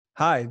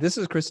Hi, this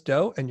is Chris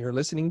Do, and you're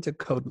listening to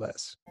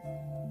Codeless.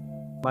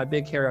 My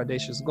big, hairy,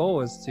 audacious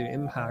goal is to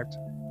impact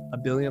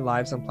 1 billion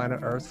lives on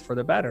planet Earth for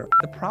the better.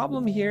 The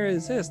problem here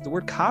is this: the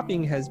word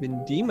copying has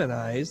been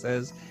demonized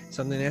as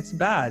something that's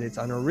bad, it's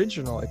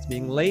unoriginal, it's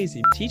being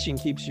lazy. Teaching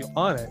keeps you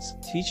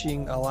honest.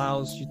 Teaching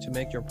allows you to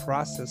make your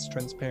process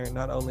transparent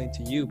not only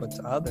to you, but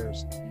to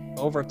others.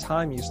 Over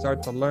time, you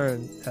start to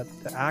learn that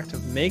the act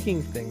of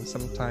making things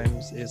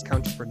sometimes is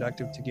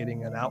counterproductive to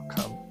getting an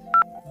outcome.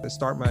 I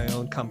start my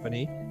own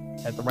company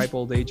at the ripe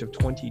old age of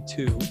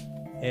 22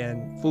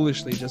 and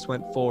foolishly just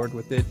went forward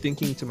with it,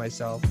 thinking to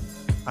myself,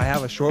 I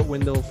have a short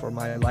window for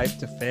my life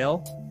to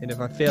fail, and if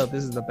I fail,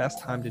 this is the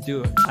best time to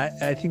do it.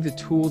 I think the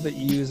tool that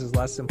you use is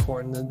less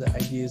important than the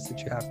ideas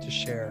that you have to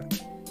share.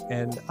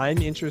 And I'm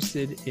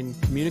interested in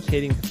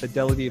communicating the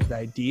fidelity of the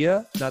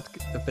idea, not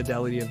the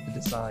fidelity of the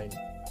design.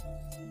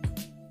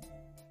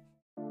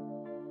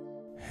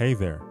 Hey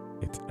there,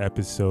 it's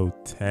episode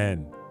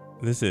 10.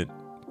 Listen,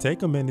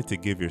 take a minute to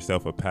give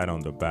yourself a pat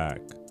on the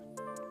back.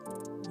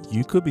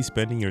 You could be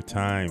spending your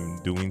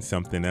time doing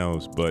something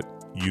else, but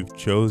you've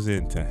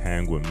chosen to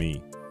hang with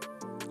me.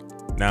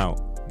 Now,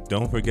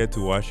 don't forget to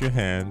wash your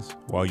hands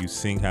while you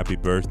sing happy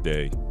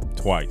birthday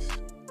twice.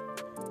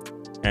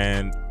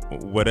 And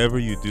whatever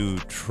you do,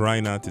 try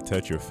not to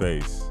touch your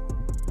face.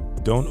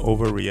 Don't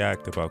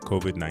overreact about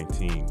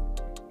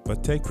COVID-19,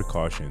 but take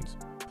precautions.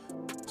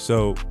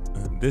 So,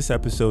 this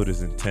episode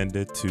is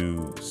intended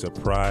to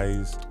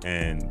surprise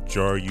and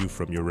jar you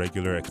from your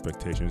regular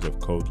expectations of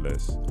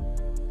Codeless.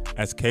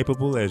 As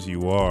capable as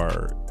you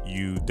are,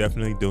 you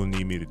definitely don't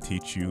need me to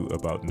teach you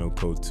about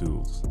no-code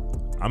tools.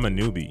 I'm a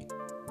newbie.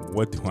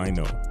 What do I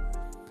know?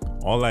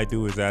 All I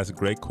do is ask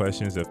great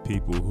questions of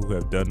people who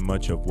have done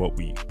much of what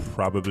we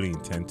probably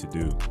intend to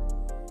do.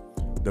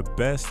 The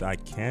best I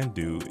can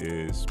do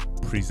is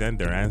present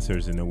their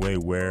answers in a way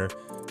where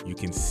you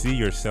can see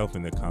yourself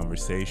in the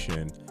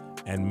conversation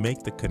and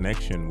make the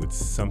connection with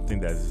something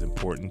that is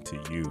important to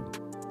you.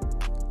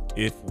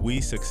 If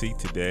we succeed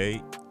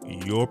today,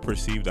 your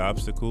perceived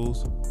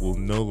obstacles will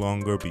no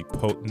longer be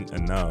potent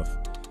enough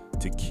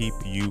to keep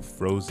you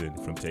frozen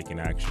from taking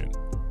action.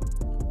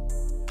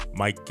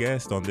 My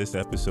guest on this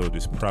episode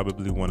is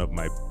probably one of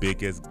my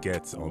biggest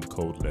gets on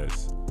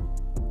Codeless.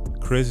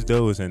 Chris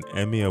Do is an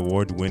Emmy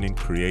Award-winning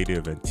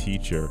creative and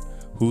teacher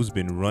who's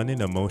been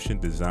running a motion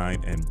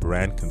design and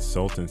brand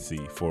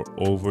consultancy for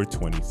over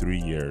 23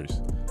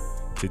 years.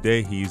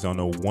 Today, he's on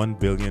a 1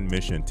 billion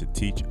mission to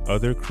teach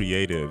other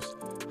creatives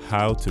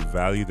how to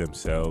value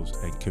themselves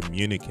and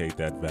communicate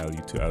that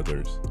value to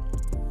others.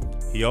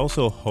 He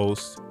also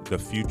hosts the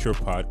Future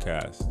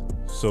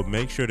podcast, so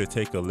make sure to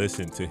take a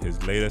listen to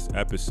his latest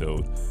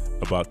episode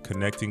about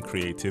connecting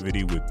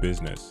creativity with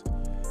business.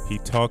 He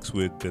talks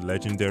with the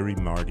legendary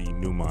Marty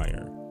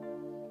Neumeier.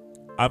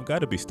 I've got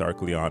to be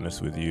starkly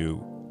honest with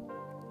you.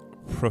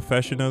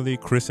 Professionally,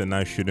 Chris and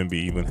I shouldn't be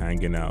even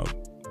hanging out,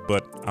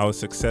 but I was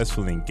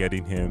successful in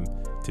getting him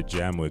to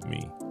jam with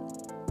me.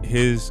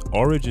 His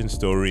origin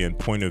story and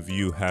point of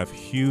view have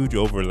huge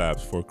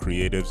overlaps for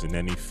creatives in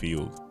any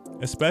field,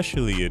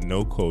 especially in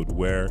no-code,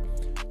 where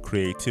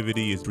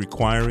creativity is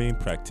requiring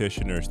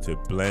practitioners to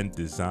blend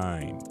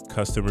design,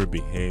 customer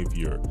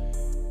behavior,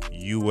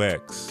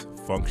 UX,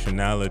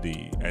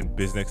 functionality, and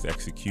business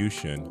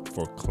execution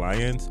for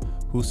clients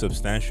who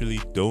substantially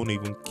don't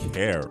even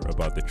care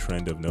about the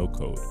trend of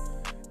no-code.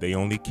 They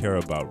only care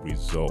about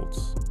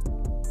results.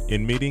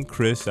 In meeting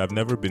Chris, I've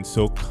never been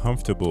so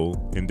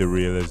comfortable in the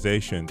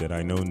realization that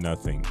I know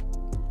nothing.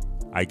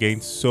 I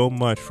gained so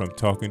much from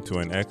talking to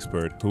an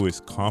expert who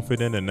is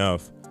confident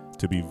enough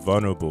to be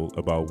vulnerable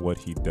about what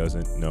he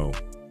doesn't know.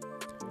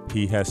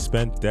 He has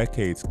spent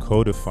decades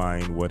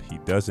codifying what he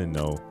doesn't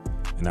know,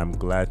 and I'm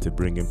glad to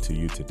bring him to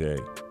you today.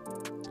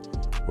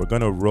 We're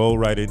gonna roll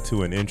right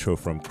into an intro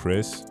from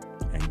Chris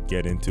and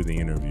get into the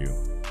interview.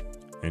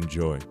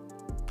 Enjoy.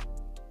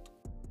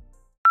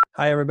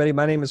 Hi, everybody.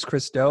 My name is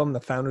Chris Do. I'm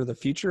the founder of The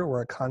Future.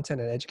 We're a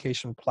content and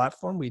education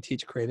platform. We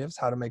teach creatives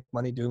how to make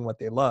money doing what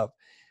they love.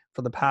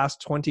 For the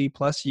past 20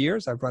 plus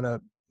years, I've run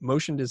a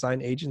motion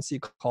design agency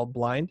called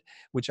Blind,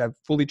 which I've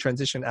fully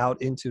transitioned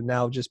out into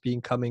now just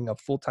becoming a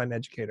full-time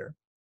educator.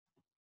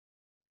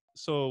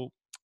 So,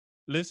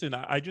 listen,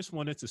 I just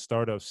wanted to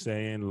start off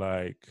saying,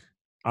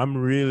 I'm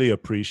really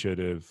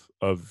appreciative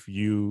of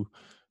you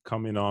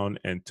coming on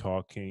and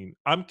talking.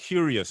 I'm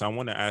curious. I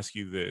want to ask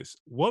you this.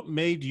 What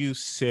made you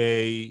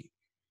say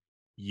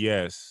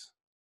yes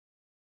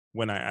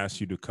when I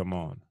asked you to come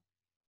on?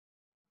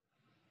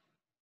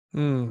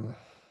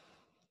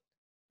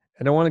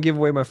 I don't want to give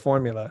away my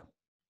formula,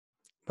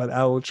 but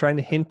I will try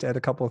to hint at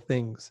a couple of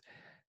things.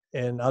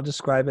 And I'll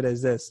describe it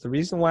as this. The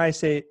reason why I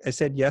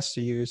said yes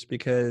to you is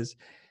because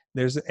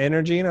there's an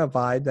energy and a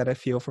vibe that I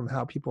feel from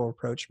how people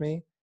approach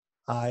me.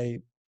 I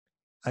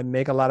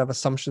make a lot of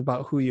assumptions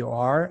about who you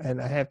are,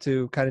 and I have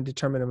to kind of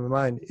determine in my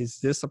mind, is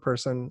this a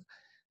person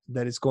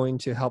that is going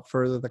to help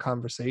further the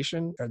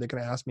conversation? Are they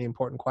going to ask me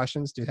important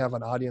questions? Do you have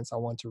an audience I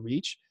want to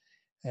reach?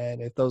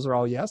 And if those are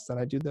all yes, then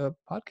I do the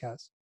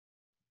podcast.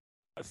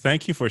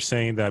 Thank you for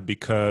saying that,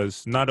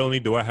 because not only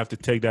do I have to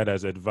take that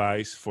as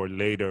advice for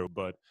later,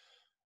 but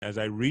as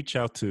I reach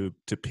out to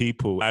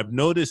people, I've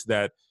noticed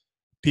that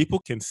people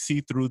can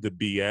see through the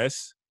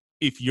BS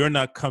if you're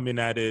not coming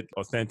at it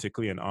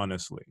authentically and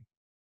honestly.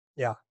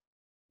 Yeah.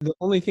 The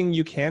only thing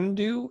you can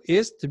do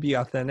is to be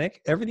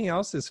authentic. Everything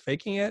else is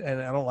faking it,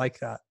 and I don't like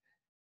that.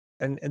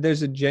 And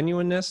there's a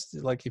genuineness,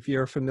 like if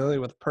you're familiar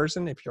with a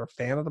person, if you're a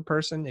fan of the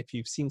person, if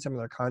you've seen some of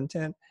their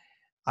content,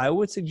 I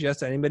would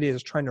suggest that anybody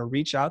is trying to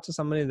reach out to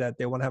somebody that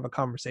they want to have a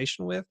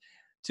conversation with,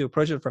 to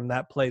approach it from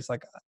that place.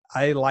 Like,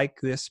 I like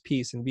this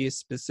piece, and be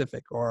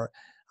specific, or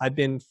I've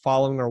been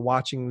following or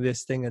watching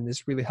this thing and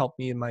this really helped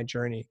me in my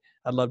journey.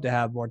 I'd love to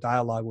have more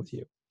dialogue with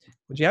you.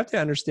 What you have to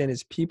understand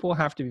is people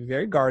have to be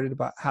very guarded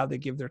about how they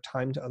give their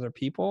time to other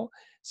people.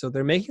 So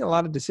they're making a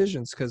lot of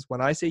decisions, because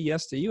when I say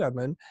yes to you,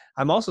 Edmund,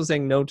 I'm also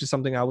saying no to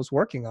something I was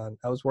working on.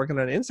 I was working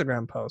on an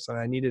Instagram post and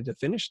I needed to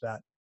finish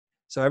that.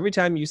 So every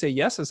time you say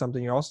yes to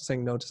something, you're also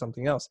saying no to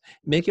something else.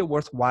 Make it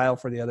worthwhile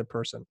for the other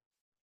person.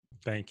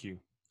 Thank you.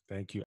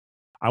 Thank you.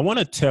 I want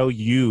to tell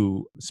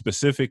you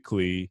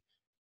specifically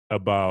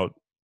about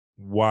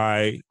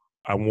why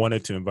I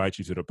wanted to invite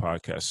you to the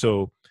podcast.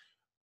 So,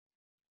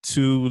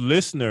 to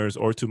listeners,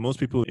 or to most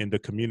people in the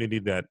community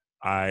that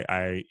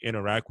I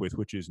interact with,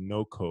 which is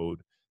no code,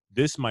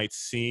 this might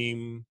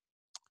seem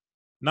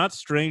not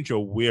strange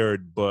or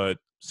weird, but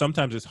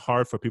sometimes it's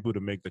hard for people to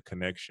make the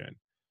connection.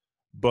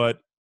 But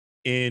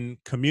in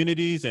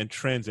communities and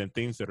trends and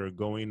things that are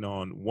going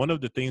on, one of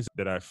the things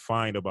that I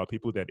find about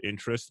people that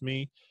interest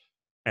me,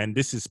 and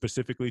this is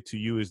specifically to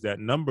you, is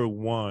that number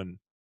one,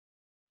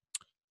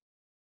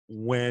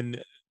 when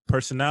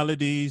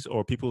personalities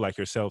or people like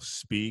yourself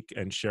speak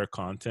and share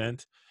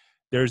content,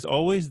 there's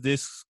always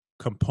this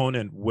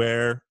component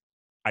where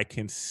I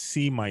can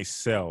see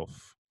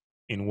myself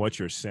in what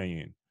you're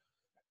saying.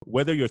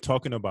 Whether you're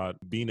talking about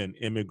being an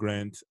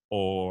immigrant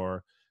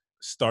or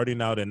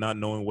starting out and not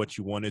knowing what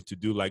you wanted to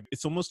do, like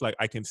it's almost like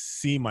I can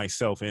see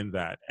myself in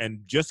that.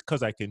 And just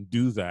because I can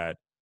do that,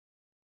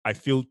 I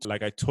feel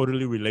like I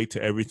totally relate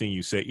to everything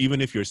you say,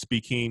 even if you're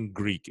speaking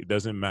Greek, it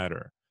doesn't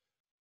matter.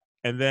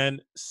 And then,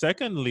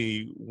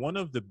 secondly, one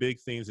of the big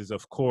things is,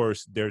 of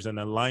course, there's an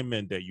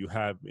alignment that you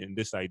have in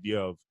this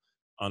idea of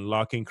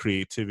unlocking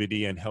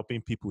creativity and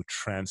helping people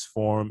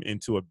transform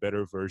into a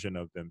better version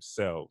of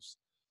themselves.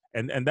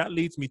 And that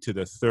leads me to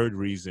the third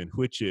reason,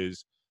 which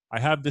is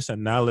I have this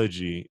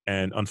analogy,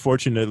 and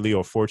unfortunately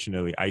or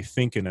fortunately, I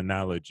think in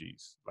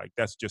analogies. Like,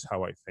 that's just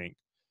how I think.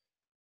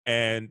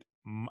 And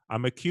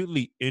I'm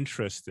acutely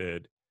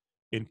interested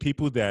in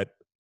people that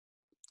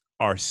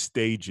are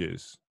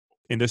stages,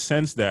 in the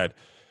sense that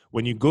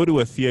when you go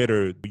to a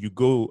theater, you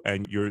go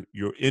and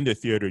you're in the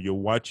theater, you're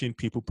watching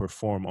people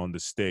perform on the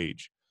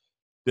stage.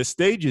 The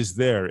stage is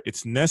there,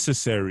 it's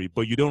necessary,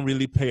 but you don't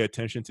really pay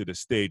attention to the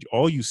stage.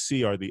 All you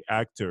see are the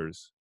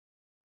actors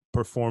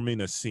performing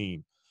a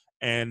scene.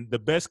 And the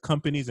best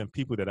companies and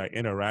people that I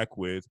interact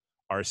with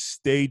are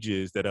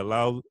stages that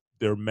allow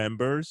their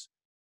members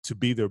to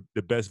be the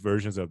best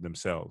versions of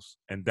themselves.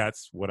 And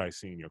that's what I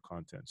see in your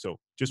content. So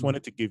just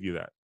wanted to give you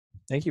that.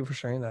 Thank you for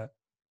sharing that.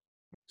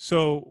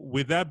 So,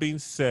 with that being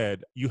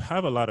said, you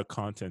have a lot of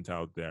content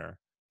out there.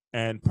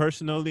 And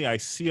personally, I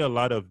see a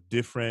lot of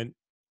different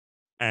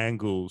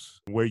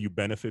angles where you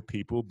benefit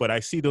people, but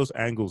I see those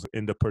angles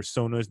in the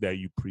personas that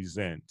you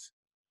present.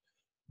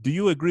 Do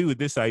you agree with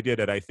this idea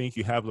that I think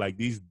you have like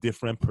these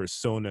different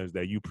personas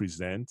that you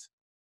present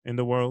in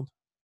the world?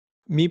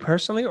 Me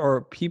personally,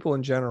 or people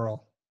in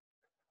general?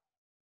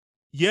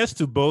 Yes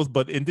to both,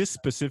 but in this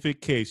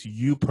specific case,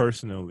 you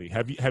personally,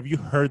 have you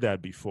heard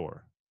that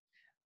before?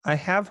 I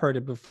have heard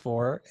it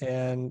before,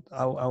 and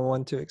I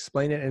want to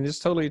explain it. And it's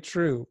totally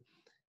true.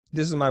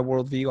 This is my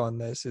worldview on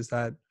this, is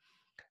that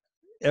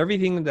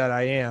everything that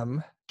I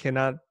am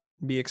cannot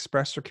be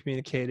expressed or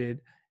communicated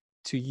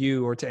to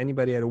you or to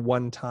anybody at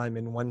one time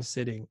in one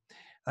sitting.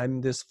 I'm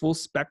this full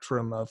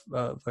spectrum of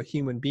a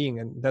human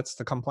being, and that's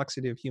the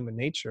complexity of human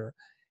nature.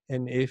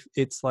 And if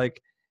it's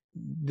like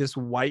this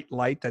white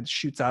light that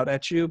shoots out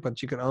at you, but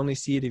you can only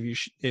see it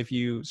if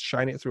you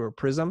shine it through a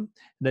prism,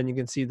 then you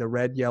can see the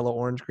red, yellow,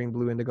 orange, green,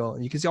 blue, indigo,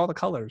 and you can see all the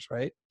colors,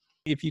 right?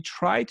 If you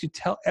try to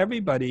tell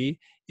everybody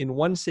in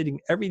one sitting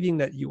everything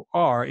that you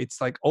are, it's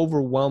like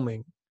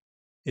overwhelming.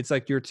 It's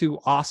like you're too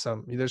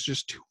awesome. There's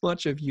just too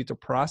much of you to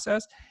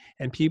process,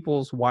 and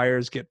people's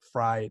wires get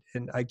fried.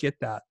 And I get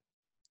that.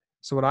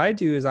 So what I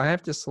do is I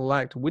have to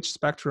select which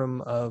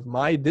spectrum of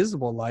my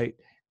visible light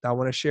that I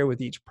want to share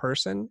with each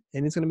person,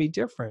 and it's going to be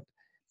different.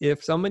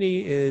 If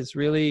somebody is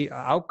really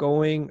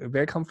outgoing,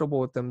 very comfortable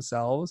with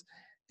themselves,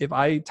 if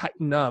I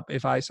tighten up,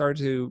 if I start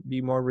to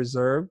be more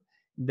reserved,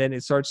 then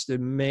it starts to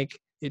make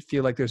it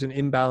feel like there's an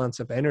imbalance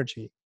of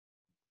energy.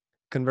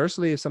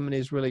 Conversely, if somebody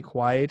is really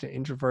quiet and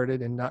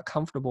introverted and not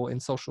comfortable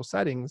in social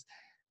settings,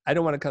 I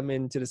don't want to come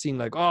into the scene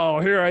like, oh,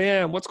 here I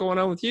am. What's going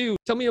on with you?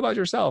 Tell me about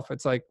yourself.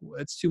 It's like,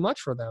 it's too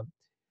much for them.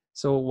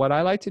 So what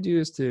I like to do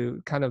is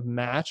to kind of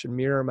match and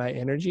mirror my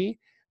energy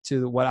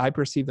to what I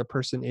perceive the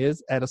person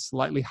is at a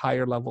slightly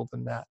higher level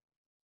than that.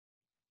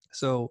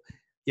 So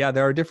yeah,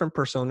 there are different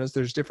personas,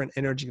 there's different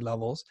energy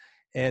levels.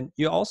 And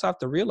you also have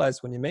to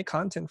realize when you make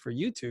content for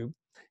YouTube,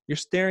 you're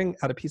staring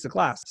at a piece of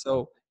glass.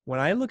 So when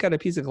I look at a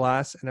piece of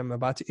glass and I'm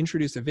about to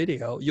introduce a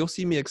video, you'll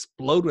see me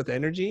explode with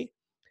energy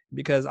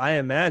because I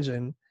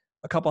imagine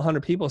a couple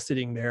hundred people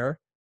sitting there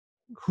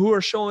who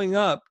are showing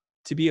up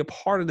to be a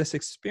part of this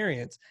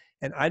experience.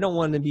 And I don't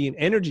want to be an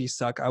energy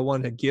suck. I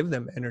want to give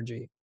them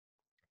energy.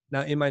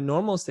 Now, in my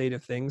normal state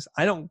of things,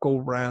 I don't go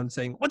around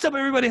saying, "What's up,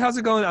 everybody? How's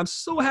it going? I'm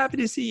so happy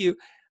to see you."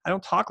 I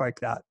don't talk like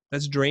that.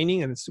 That's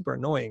draining and it's super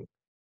annoying.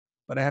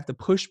 But I have to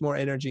push more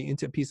energy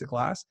into a piece of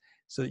glass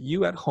so that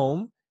you at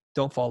home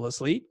don't fall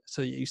asleep,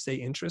 so that you stay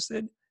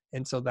interested.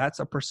 And so that's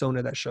a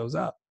persona that shows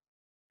up.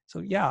 So,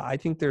 yeah, I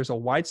think there's a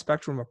wide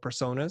spectrum of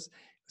personas.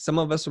 Some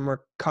of us are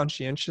more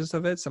conscientious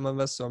of it, some of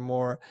us are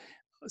more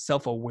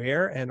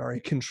self-aware and are in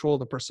control of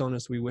the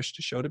personas we wish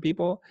to show to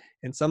people,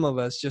 and some of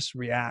us just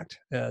react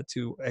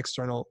to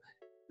external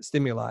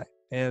stimuli.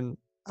 And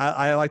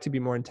I like to be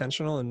more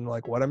intentional in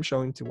like what I'm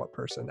showing to what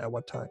person at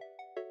what time.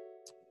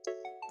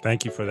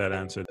 Thank you for that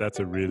answer. That's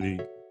a really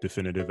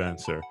definitive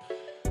answer.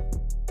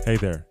 Hey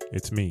there,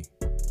 it's me.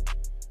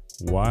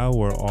 While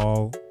we're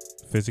all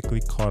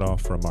physically cut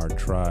off from our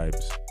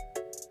tribes,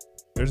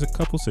 there's a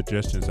couple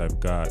suggestions I've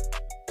got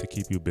to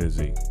keep you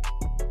busy.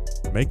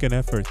 Make an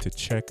effort to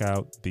check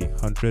out the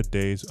 100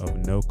 Days of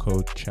No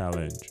Code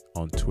Challenge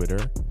on Twitter,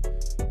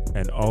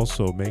 and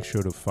also make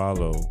sure to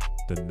follow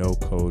the No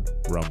Code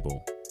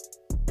Rumble.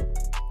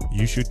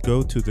 You should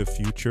go to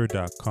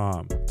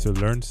thefuture.com to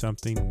learn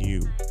something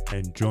new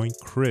and join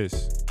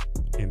Chris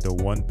in the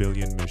 1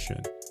 billion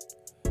mission.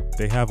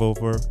 They have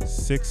over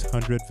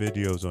 600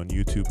 videos on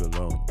YouTube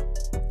alone.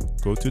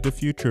 Go to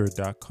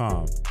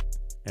thefuture.com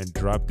and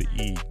drop the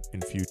E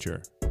in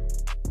future.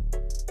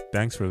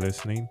 Thanks for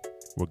listening.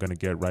 We're going to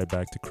get right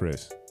back to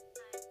Chris.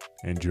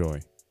 Enjoy.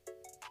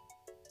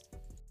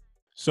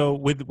 So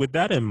with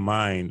that in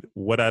mind,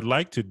 what I'd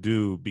like to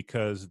do,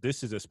 because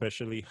this is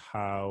especially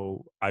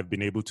how I've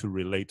been able to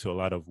relate to a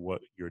lot of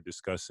what you're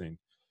discussing,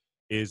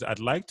 is I'd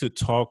like to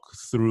talk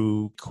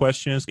through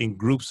questions in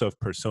groups of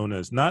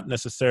personas, not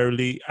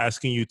necessarily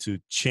asking you to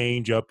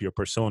change up your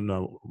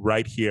persona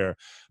right here,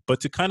 but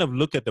to kind of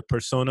look at the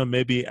persona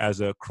maybe as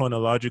a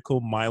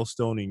chronological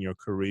milestone in your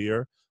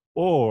career,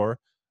 or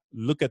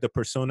look at the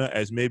persona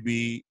as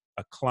maybe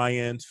a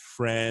client,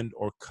 friend,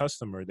 or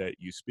customer that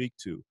you speak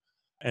to.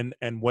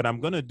 And what I'm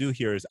going to do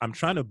here is I'm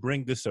trying to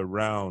bring this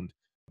around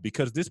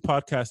because this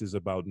podcast is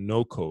about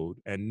no code,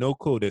 and no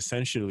code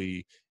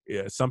essentially,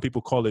 some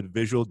people call it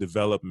visual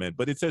development,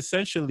 but it's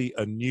essentially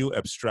a new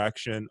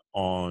abstraction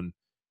on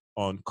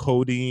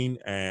coding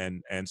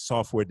and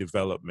software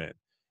development.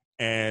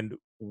 And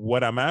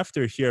what I'm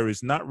after here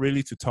is not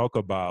really to talk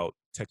about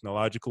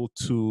technological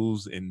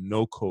tools in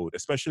no code,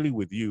 especially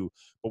with you,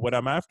 but what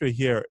I'm after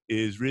here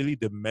is really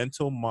the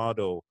mental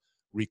model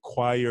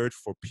required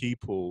for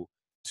people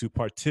to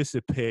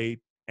participate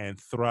and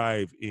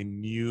thrive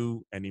in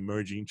new and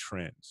emerging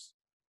trends.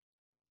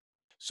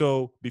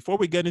 So before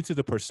we get into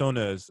the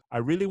personas, I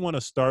really want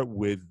to start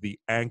with the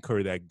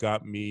anchor that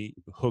got me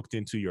hooked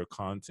into your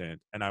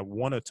content. And I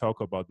want to talk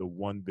about the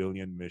 1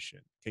 billion mission.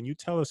 Can you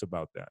tell us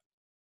about that?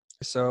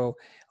 So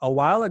a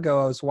while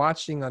ago, I was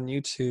watching on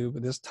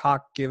YouTube this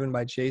talk given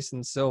by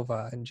Jason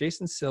Silva, and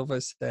Jason Silva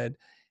said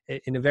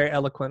in a very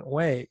eloquent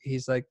way,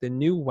 he's like, the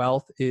new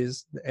wealth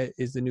is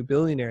the new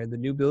billionaire. The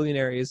new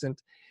billionaire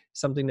isn't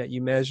something that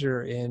you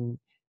measure in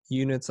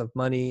units of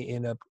money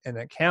in an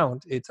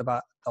account. It's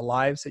about the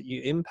lives that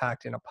you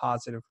impact in a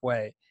positive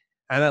way.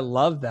 And I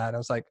love that. I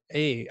was like,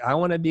 hey, I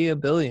want to be a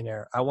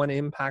billionaire. I want to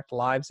impact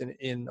lives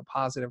in a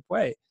positive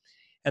way.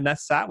 And that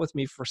sat with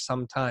me for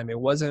some time. It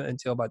wasn't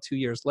until about 2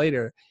 years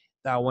later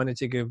that I wanted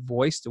to give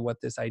voice to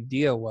what this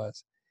idea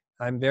was.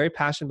 I'm very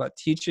passionate about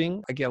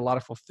teaching. I get a lot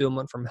of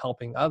fulfillment from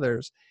helping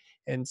others.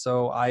 And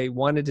so I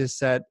wanted to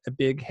set a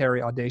big,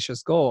 hairy,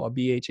 audacious goal, a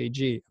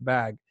BHAG, a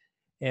bag.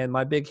 And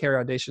my big, hairy,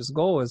 audacious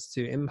goal is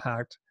to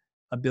impact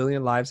 1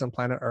 billion lives on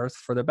planet Earth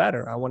for the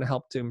better. I want to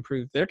help to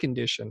improve their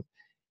condition.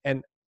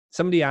 And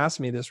somebody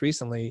asked me this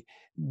recently,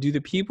 do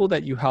the people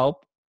that you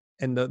help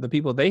and the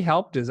people they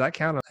help, does that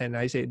count? And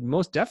I say,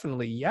 most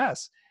definitely,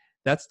 yes.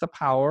 That's the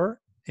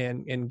power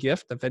and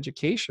gift of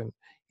education,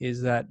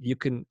 is that you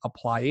can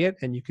apply it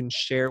and you can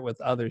share it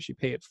with others. You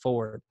pay it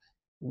forward.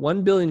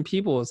 1 billion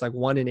people is like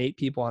 1 in 8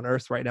 people on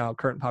Earth right now,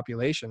 current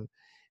population,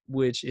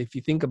 which if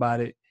you think about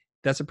it,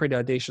 that's a pretty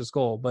audacious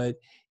goal. But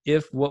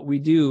if what we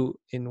do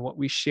and what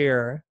we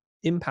share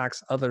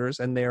impacts others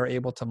and they are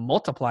able to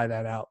multiply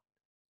that out.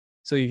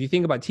 So if you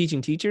think about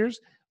teaching teachers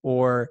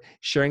or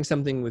sharing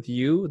something with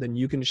you, then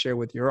you can share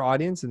with your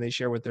audience and they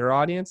share with their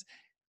audience.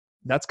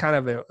 That's kind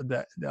of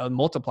a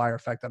multiplier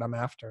effect that I'm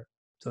after.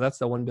 So that's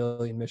the 1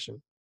 billion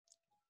mission.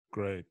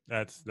 Great.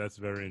 That's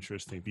very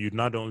interesting. You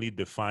not only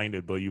defined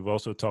it, but you've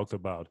also talked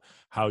about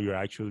how you're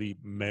actually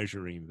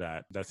measuring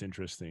that. That's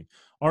interesting.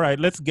 All right,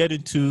 let's get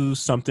into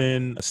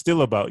something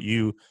still about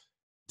you.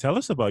 Tell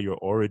us about your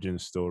origin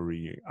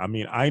story. I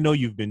mean, I know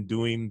you've been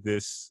doing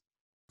this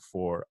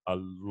for a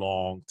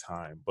long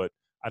time, but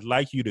I'd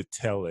like you to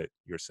tell it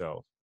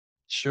yourself.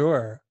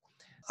 Sure.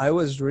 I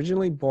was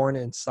originally born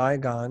in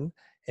Saigon,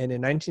 and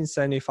in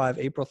 1975,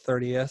 April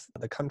 30th,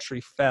 the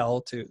country fell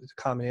to the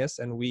communists,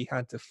 and we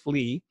had to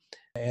flee,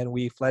 and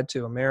we fled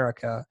to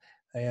America.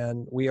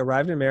 And we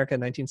arrived in America in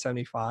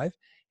 1975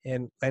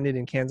 and landed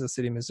in Kansas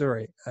City,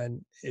 Missouri,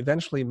 and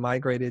eventually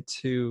migrated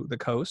to the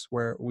coast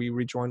where we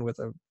rejoined with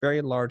a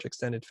very large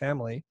extended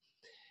family.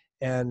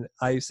 And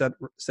I set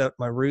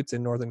my roots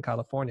in Northern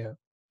California.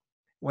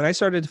 When I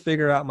started to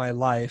figure out my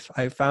life,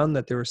 I found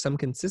that there were some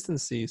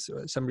consistencies,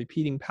 some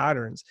repeating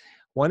patterns.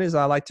 One is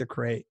I like to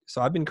create.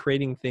 So I've been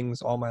creating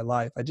things all my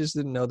life. I just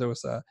didn't know there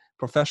was a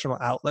professional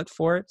outlet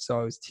for it. So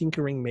I was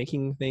tinkering,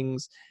 making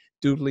things,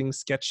 doodling,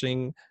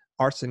 sketching,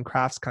 arts and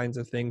crafts kinds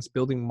of things,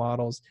 building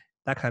models,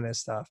 that kind of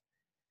stuff.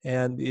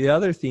 And the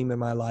other theme in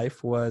my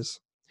life was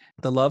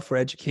the love for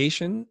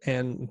education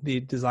and the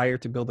desire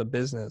to build a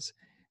business.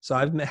 So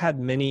I've had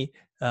many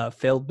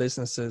failed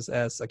businesses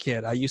as a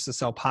kid. I used to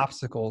sell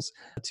popsicles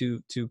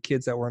to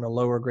kids that were in a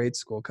lower grade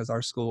school because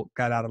our school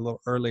got out a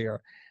little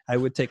earlier. I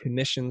would take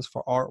commissions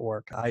for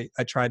artwork.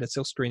 I tried a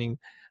silk screening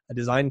a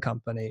design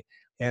company.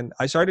 And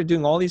I started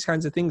doing all these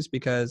kinds of things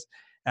because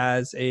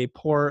as a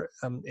poor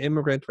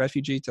immigrant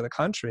refugee to the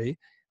country,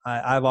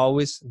 I've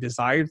always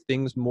desired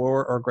things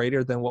more or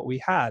greater than what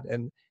we had.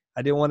 And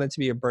I didn't want it to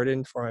be a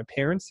burden for my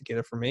parents to get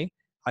it for me.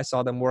 I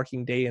saw them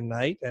working day and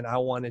night, and I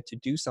wanted to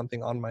do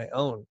something on my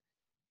own.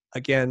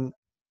 Again,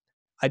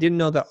 I didn't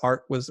know that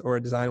art was or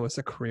design was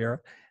a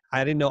career.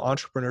 I didn't know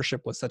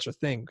entrepreneurship was such a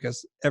thing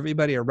because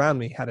everybody around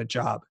me had a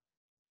job.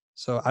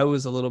 So I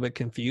was a little bit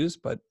confused,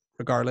 but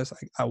regardless,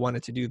 I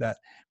wanted to do that.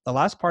 The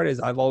last part is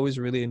I've always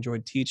really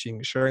enjoyed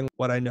teaching, sharing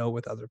what I know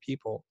with other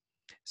people.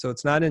 So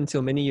it's not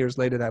until many years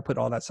later that I put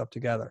all that stuff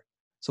together.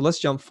 So let's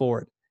jump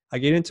forward. I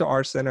get into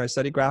Art Center. I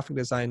study graphic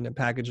design and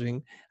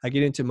packaging. I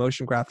get into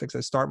motion graphics. I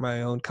start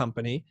my own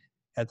company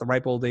at the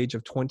ripe old age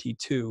of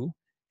 22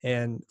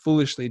 and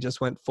foolishly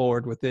just went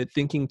forward with it,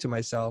 thinking to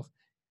myself,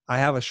 I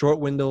have a short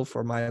window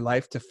for my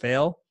life to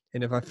fail.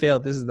 And if I fail,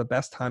 this is the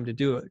best time to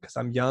do it because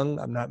I'm young,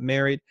 I'm not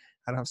married,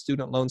 I don't have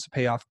student loans to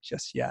pay off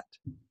just yet.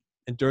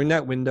 And during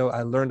that window,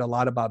 I learned a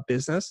lot about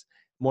business.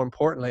 More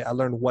importantly, I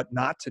learned what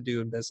not to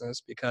do in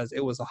business because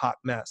it was a hot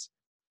mess.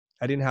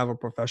 I didn't have a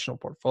professional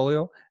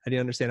portfolio. I didn't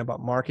understand about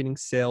marketing,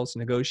 sales,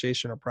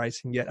 negotiation, or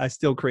pricing, yet I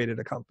still created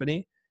a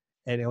company,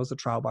 and it was a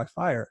trial by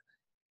fire.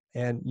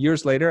 And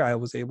years later, I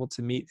was able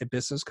to meet a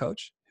business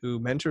coach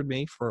who mentored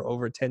me for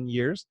over 10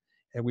 years,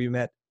 and we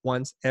met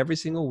once every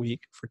single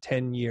week for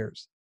 10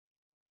 years.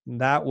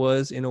 And that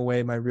was, in a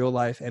way, my real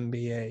life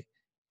MBA.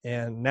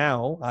 And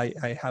now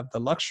I have the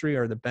luxury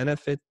or the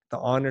benefit, the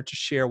honor to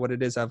share what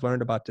it is I've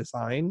learned about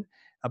design,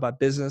 about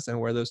business, and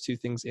where those two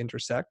things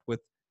intersect with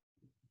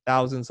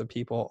thousands of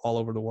people all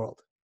over the world.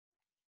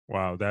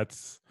 Wow,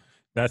 that's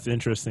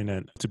interesting.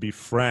 And to be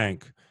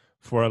frank,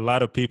 for a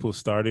lot of people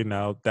starting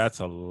out, that's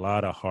a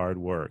lot of hard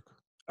work.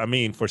 I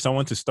mean, for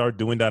someone to start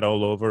doing that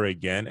all over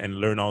again and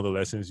learn all the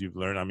lessons you've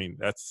learned, I mean,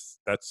 that's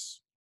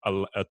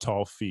a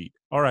tall feat.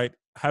 All right.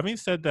 Having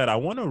said that, I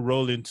want to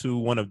roll into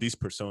one of these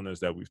personas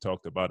that we've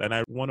talked about. And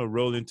I want to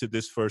roll into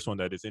this first one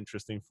that is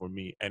interesting for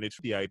me. And it's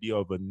the idea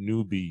of a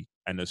newbie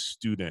and a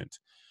student.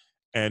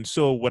 And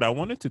so what I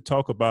wanted to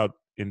talk about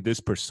in this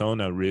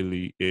persona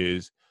really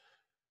is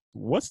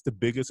what's the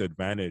biggest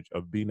advantage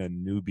of being a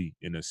newbie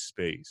in a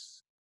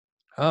space?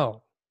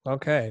 Oh,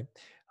 okay.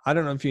 I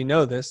don't know if you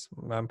know this,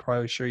 I'm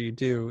probably sure you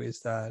do,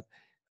 is that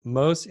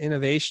most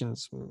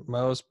innovations,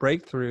 most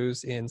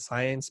breakthroughs in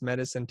science,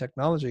 medicine,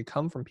 technology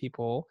come from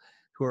people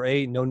who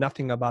are know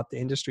nothing about the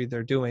industry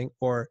they're doing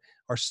or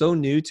are so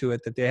new to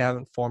it that they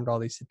haven't formed all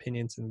these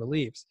opinions and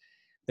beliefs.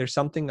 There's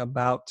something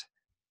about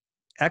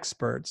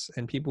experts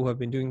and people who have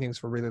been doing things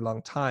for a really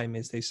long time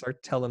is they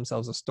start to tell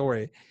themselves a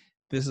story.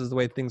 This is the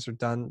way things are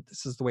done.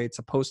 This is the way it's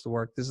supposed to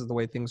work. This is the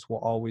way things will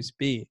always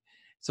be.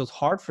 So it's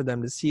hard for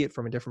them to see it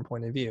from a different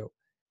point of view.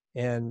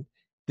 And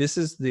this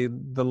is the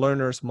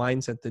learner's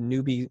mindset, the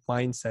newbie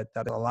mindset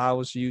that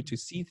allows you to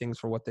see things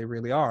for what they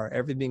really are.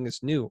 Everything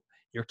is new.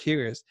 You're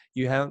curious.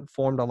 You haven't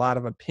formed a lot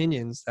of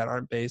opinions that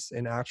aren't based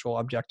in actual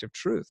objective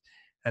truth.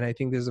 And I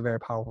think this is a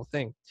very powerful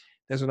thing.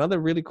 There's another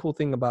really cool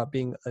thing about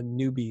being a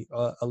newbie,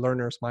 a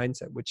learner's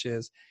mindset, which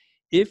is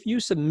if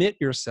you submit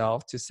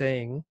yourself to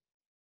saying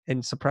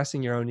and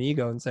suppressing your own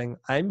ego and saying,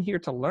 I'm here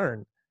to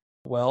learn.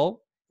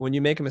 Well, when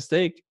you make a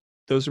mistake,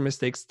 those are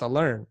mistakes to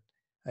learn.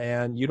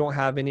 And you don't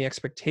have any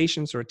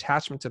expectations or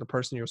attachment to the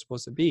person you're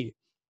supposed to be.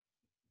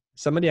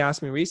 Somebody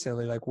asked me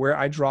recently, like, where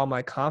I draw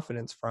my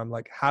confidence from,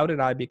 like, how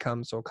did I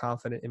become so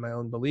confident in my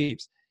own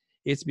beliefs?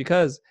 It's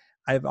because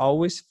I've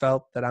always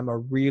felt that I'm a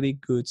really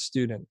good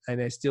student,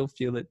 and I still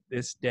feel it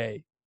this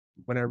day.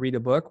 When I read a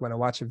book, when I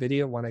watch a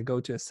video, when I go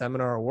to a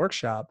seminar or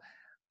workshop,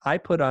 I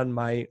put on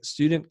my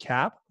student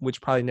cap,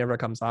 which probably never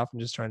comes off. I'm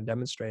just trying to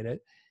demonstrate it,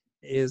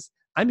 is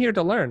I'm here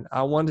to learn.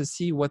 I want to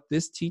see what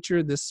this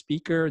teacher, this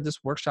speaker,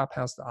 this workshop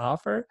has to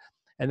offer,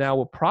 and I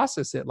will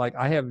process it like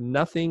I have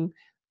nothing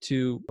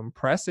to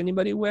impress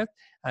anybody with,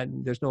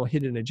 and there's no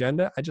hidden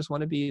agenda. I just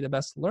want to be the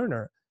best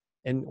learner.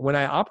 And when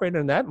I operate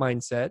in that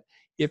mindset,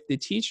 if the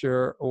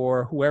teacher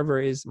or whoever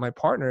is my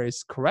partner is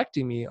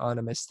correcting me on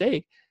a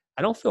mistake,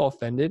 I don't feel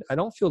offended. I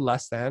don't feel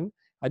less than.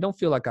 I don't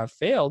feel like I've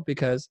failed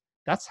because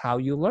that's how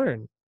you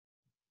learn.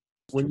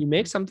 When you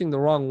make something the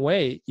wrong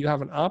way, you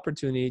have an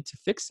opportunity to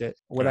fix it.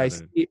 What I Got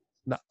it. see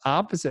the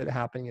opposite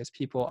happening is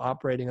people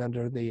operating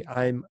under the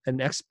I'm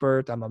an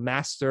expert, I'm a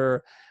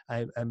master,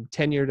 I'm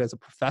tenured as a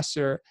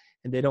professor,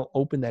 and they don't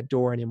open that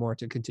door anymore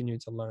to continue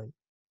to learn.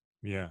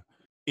 Yeah.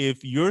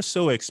 If you're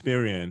so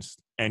experienced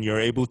and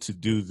you're able to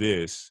do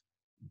this,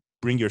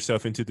 bring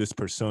yourself into this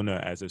persona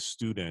as a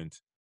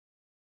student,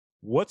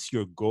 what's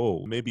your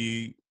goal?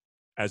 Maybe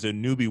as a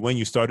newbie when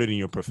you started in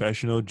your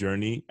professional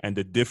journey and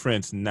the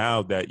difference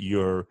now that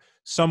you're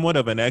somewhat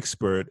of an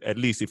expert, at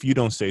least if you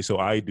don't say so,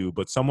 I do,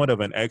 but somewhat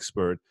of an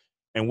expert.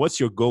 And what's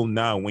your goal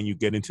now when you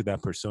get into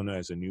that persona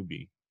as a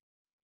newbie?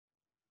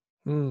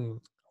 Hmm.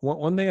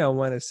 One thing I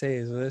want to say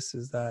is this,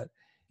 is that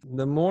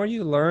the more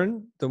you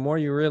learn, the more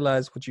you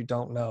realize what you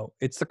don't know.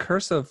 It's the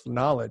curse of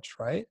knowledge,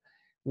 right?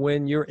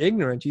 When you're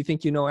ignorant, you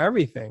think you know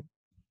everything.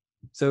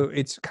 So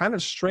it's kind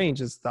of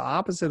strange. It's the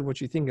opposite of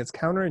what you think. It's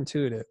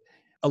counterintuitive.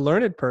 A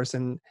learned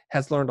person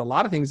has learned a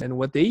lot of things, and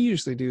what they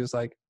usually do is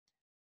like,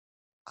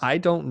 I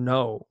don't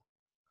know.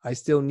 I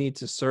still need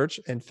to search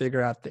and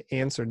figure out the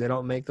answer. They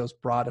don't make those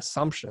broad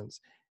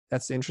assumptions.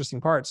 That's the interesting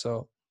part.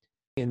 So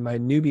in my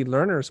newbie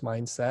learner's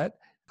mindset,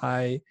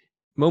 I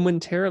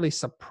momentarily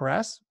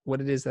suppress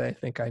what it is that I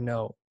think I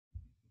know.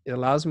 It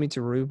allows me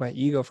to remove my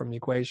ego from the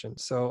equation.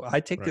 So I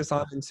take Right. this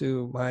on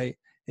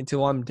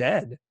until I'm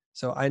dead.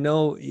 So I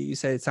know you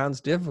say it sounds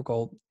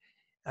difficult.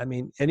 I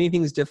mean,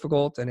 anything's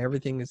difficult and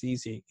everything is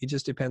easy. It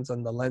just depends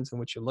on the lens in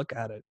which you look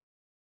at it.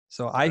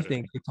 So I Got it.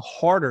 think it's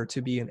harder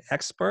to be an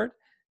expert,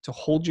 to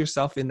hold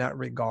yourself in that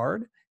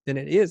regard, than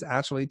it is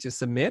actually to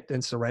submit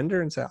and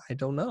surrender and say, I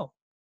don't know.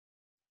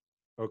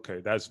 Okay,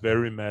 that's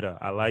very meta.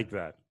 I like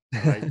that.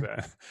 I like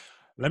that.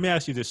 Let me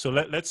ask you this. So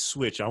let's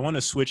switch. I want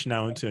to switch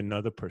now into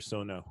another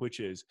persona, which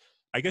is,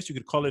 I guess you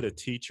could call it a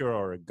teacher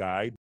or a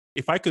guide.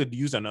 If I could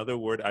use another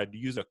word, I'd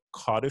use a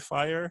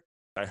codifier.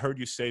 I heard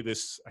you say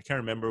this, I can't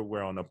remember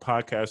where on a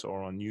podcast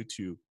or on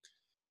YouTube,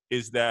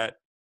 is that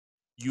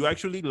you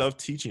actually love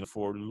teaching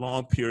for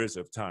long periods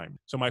of time.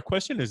 So my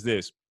question is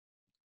this: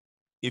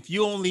 if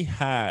you only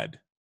had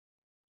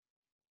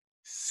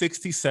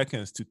 60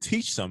 seconds to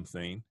teach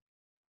something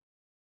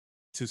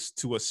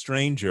to a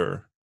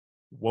stranger,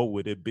 what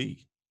would it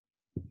be?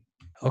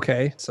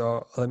 Okay,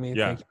 so let me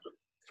Yeah. think.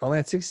 If I only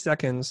had 60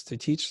 seconds to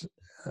teach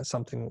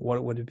something,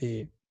 what would it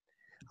be?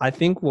 I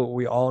think what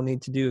we all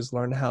need to do is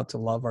learn how to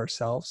love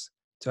ourselves,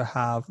 to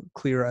have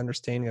clear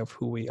understanding of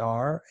who we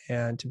are,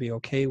 and to be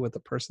okay with the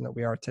person that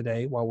we are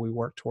today while we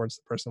work towards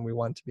the person we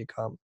want to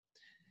become.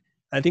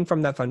 I think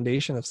from that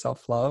foundation of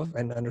self-love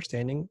and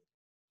understanding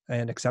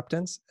and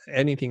acceptance,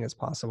 anything is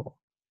possible.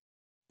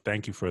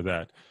 Thank you for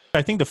that.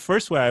 I think the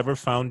first way I ever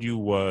found you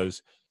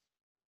was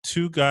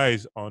two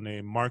guys on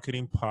a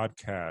marketing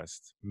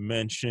podcast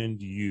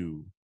mentioned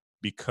you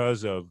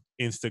because of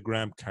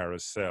Instagram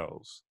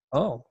carousels.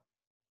 Oh,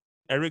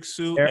 Eric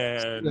Sue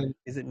Eric, and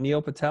is it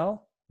Neil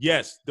Patel?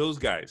 yes, those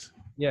guys.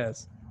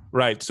 Yes.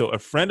 Right. So a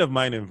friend of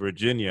mine in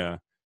Virginia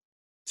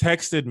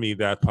texted me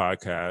that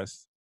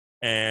podcast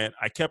and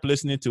I kept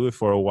listening to it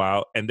for a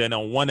while. And then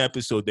on one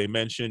episode, they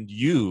mentioned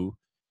you.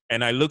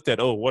 And I looked at,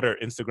 oh, what are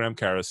Instagram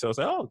carousels?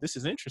 Oh, this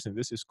is interesting.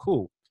 This is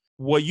cool.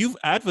 What you've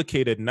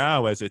advocated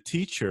now as a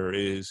teacher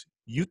is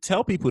you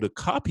tell people to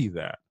copy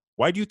that.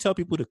 Why do you tell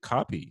people to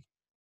copy?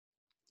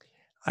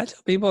 I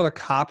tell people to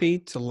copy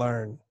to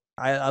learn.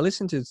 I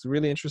listened to this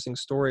really interesting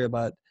story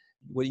about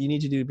what you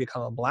need to do to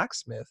become a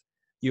blacksmith.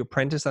 You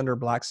apprentice under a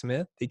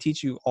blacksmith. They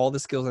teach you all the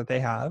skills that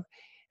they have.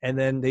 And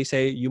then they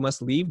say, you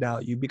must leave now.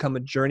 You become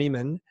a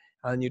journeyman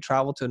and you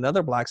travel to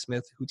another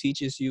blacksmith who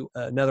teaches you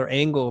another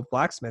angle of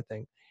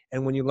blacksmithing.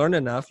 And when you learn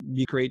enough,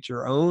 you create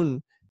your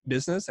own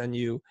business and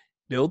you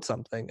build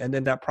something. And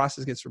then that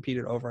process gets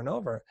repeated over and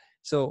over.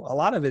 So a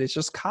lot of it is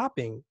just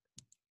copying.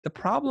 The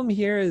problem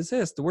here is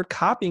this: the word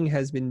copying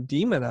has been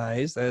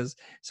demonized as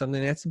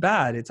something that's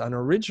bad. It's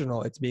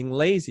unoriginal. It's being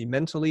lazy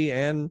mentally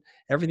and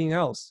everything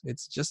else.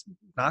 It's just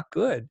not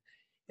good.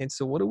 And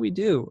so what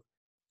do?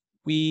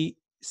 We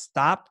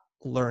stop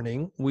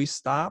learning. We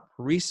stop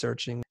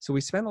researching. So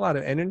we spend a lot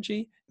of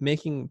energy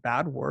making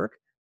bad work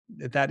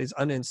that is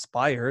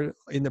uninspired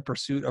in the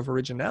pursuit of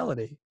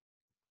originality.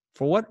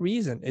 For what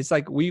reason? It's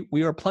like we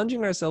are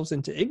plunging ourselves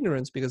into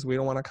ignorance because we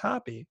don't want to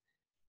copy.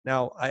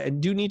 Now, I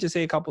do need to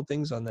say a couple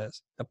things on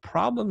this. The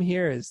problem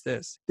here is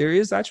this: there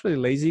is actually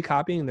lazy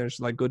copying and there's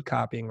like good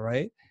copying,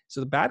 right? So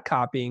the bad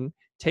copying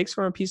takes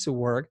from a piece of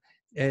work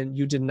and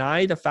you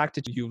deny the fact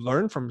that you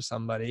learned from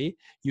somebody,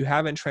 you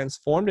haven't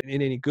transformed it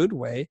in any good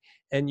way,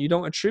 and you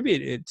don't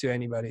attribute it to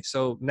anybody.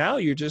 So now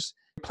you're just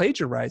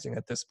plagiarizing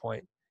at this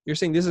point. You're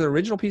saying this is an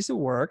original piece of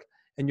work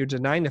and you're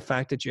denying the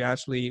fact that you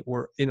actually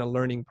were in a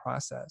learning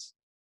process.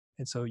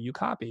 And so you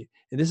copy.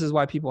 And this is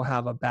why people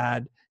have a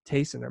bad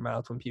taste in their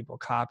mouth when people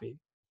copy.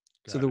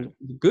 So Got it.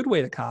 the good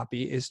way to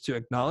copy is to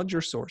acknowledge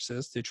your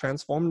sources, to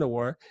transform the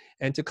work,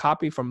 and to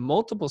copy from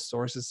multiple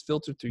sources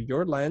filtered through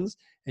your lens,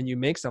 and you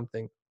make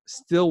something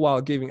still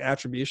while giving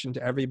attribution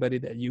to everybody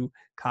that you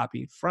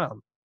copied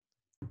from.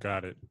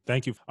 Got it.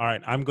 Thank you. All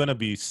right. I'm going to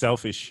be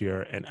selfish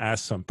here and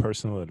ask some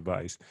personal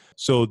advice.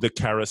 So the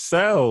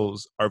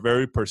carousels are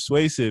very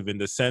persuasive in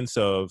the sense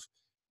of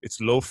it's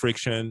low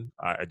friction.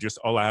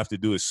 All I have to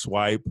do is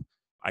swipe.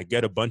 I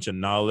get a bunch of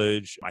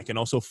knowledge. I can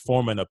also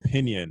form an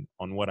opinion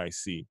on what I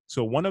see.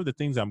 So one of the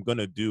things I'm going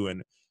to do,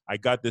 and I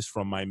got this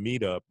from my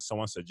meetup,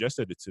 someone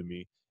suggested it to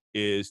me,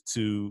 is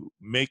to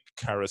make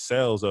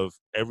carousels of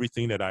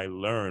everything that I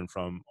learned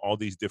from all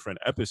these different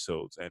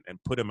episodes and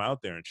put them out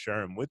there and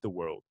share them with the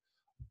world.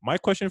 My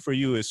question for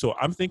you is, so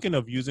I'm thinking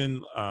of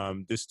using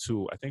this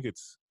tool. I think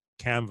it's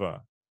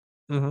Canva.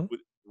 Mhm.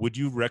 Would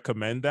you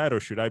recommend that, or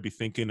should I be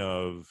thinking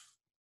of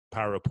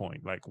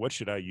PowerPoint? Like, what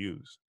should I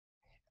use?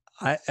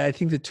 I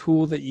think the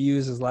tool that you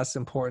use is less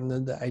important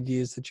than the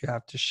ideas that you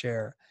have to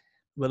share.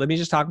 But let me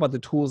just talk about the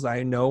tools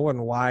I know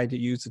and why to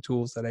use the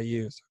tools that I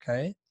use,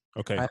 okay?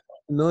 Okay. I'm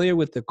familiar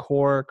with the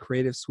core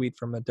creative suite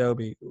from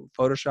Adobe,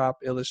 Photoshop,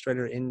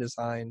 Illustrator,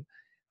 InDesign.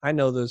 I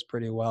know those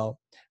pretty well.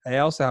 I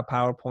also have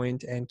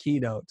PowerPoint and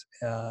Keynote,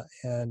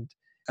 and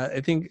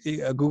I think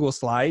Google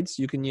Slides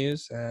you can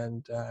use,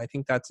 and I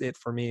think that's it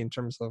for me in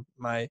terms of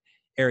my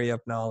area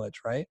of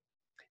knowledge, right?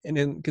 And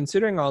in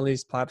considering all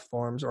these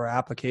platforms or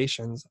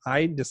applications,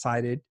 I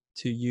decided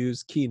to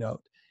use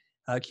Keynote.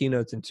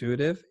 Keynote's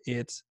intuitive.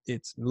 It's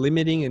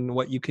limiting in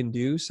what you can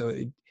do, so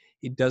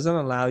it doesn't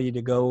allow you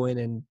to go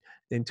in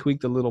and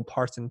tweak the little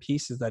parts and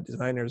pieces that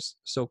designers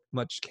so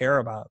much care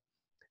about.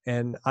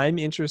 And I'm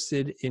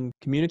interested in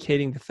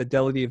communicating the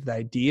fidelity of the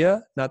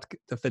idea, not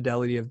the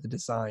fidelity of the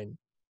design.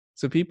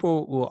 So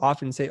people will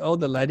often say, oh,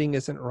 the leading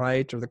isn't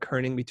right, or the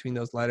kerning between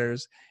those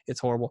letters,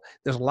 it's horrible.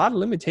 There's a lot of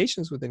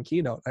limitations within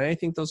Keynote, and I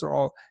think those are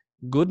all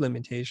good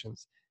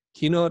limitations.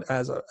 Keynote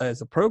as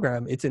a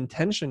program, its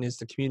intention is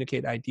to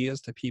communicate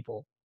ideas to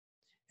people.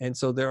 And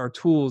so there are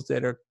tools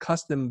that are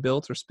custom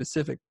built or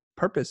specific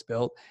purpose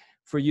built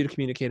for you to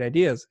communicate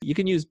ideas. You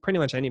can use pretty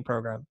much any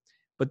program,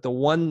 but the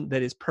one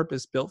that is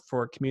purpose built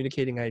for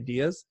communicating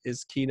ideas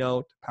is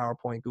Keynote,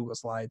 PowerPoint, Google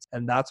Slides,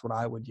 and that's what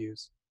I would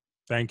use.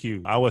 Thank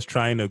you. I was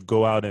trying to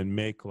go out and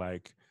make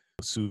like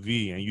sous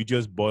vide, and you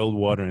just boiled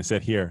water and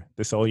said, here,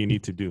 this is all you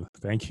need to do.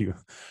 Thank you.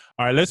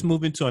 All right, let's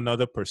move into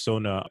another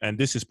persona. And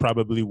this is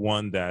probably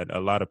one that a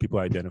lot of people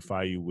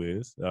identify you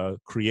with,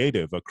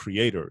 creative, a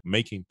creator,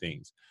 making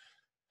things.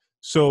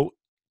 So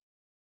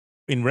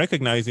in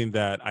recognizing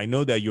that, I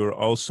know that you're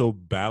also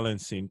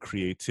balancing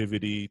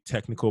creativity,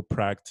 technical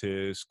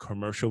practice,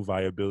 commercial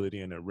viability,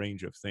 and a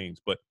range of things.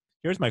 But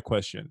here's my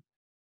question.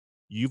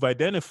 You've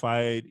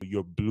identified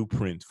your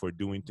blueprint for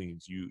doing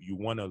things. You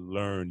want to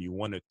learn, you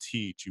want to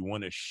teach, you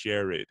want to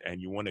share it,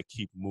 and you want to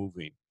keep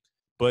moving.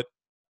 But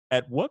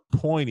at what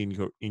point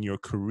in your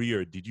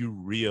career did you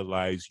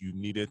realize you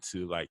needed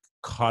to like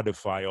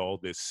codify all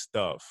this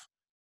stuff?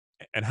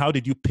 And how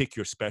did you pick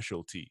your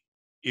specialty,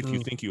 if you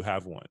Mm. think you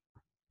have one?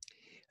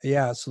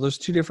 Yeah, so there's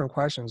two different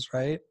questions,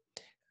 right?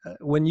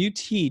 When you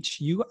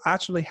teach, you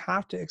actually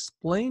have to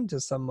explain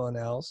to someone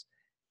else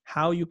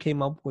how you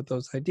came up with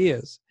those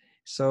ideas.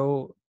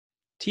 So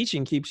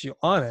teaching keeps you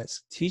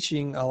honest.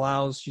 Teaching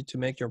allows you to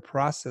make your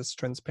process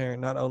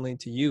transparent, not only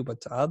to you, but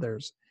to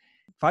others.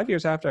 5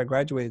 years after I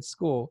graduated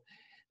school,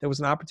 there was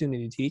an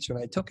opportunity to teach and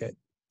I took it.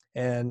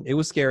 And it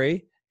was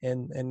scary.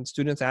 And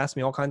students asked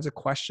me all kinds of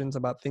questions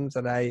about things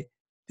that I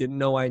didn't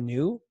know I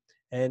knew.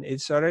 And it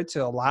started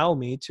to allow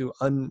me to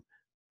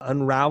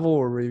unravel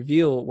or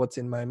reveal what's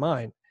in my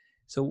mind.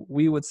 So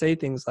we would say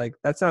things like,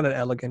 that's not an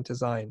elegant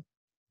design.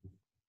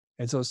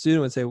 And so a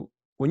student would say,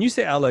 when you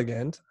say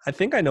elegant, I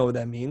think I know what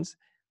that means.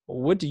 Well,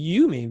 what do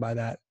you mean by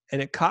that?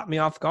 And it caught me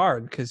off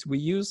guard because we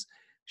use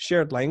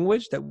shared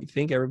language that we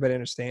think everybody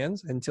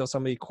understands until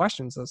somebody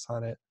questions us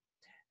on it.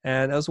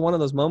 And it was one of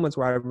those moments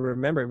where I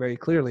remember it very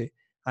clearly.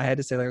 I had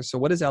to say, like, so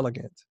what is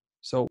elegant?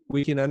 So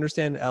we can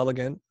understand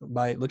elegant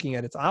by looking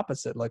at its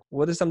opposite. Like,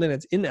 what is something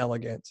that's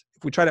inelegant?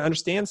 If we try to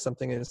understand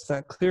something and it's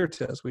not clear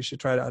to us, we should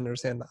try to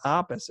understand the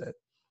opposite.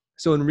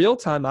 So in real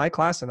time, my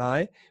class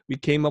and we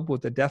came up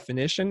with a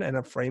definition and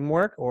a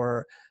framework,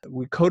 or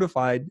we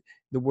codified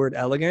the word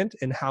elegant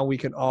and how we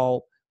can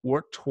all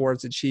work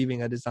towards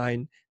achieving a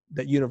design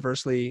that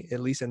universally,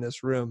 at least in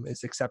this room,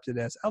 is accepted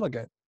as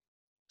elegant.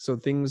 So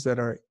things that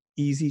are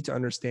easy to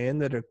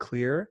understand, that are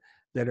clear,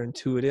 that are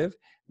intuitive,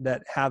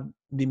 that have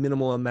the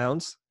minimal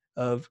amounts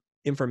of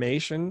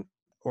information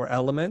or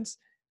elements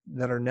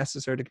that are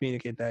necessary to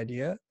communicate the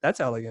idea, that's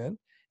elegant.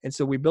 And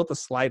so we built a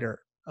slider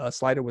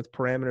with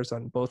parameters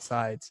on both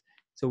sides.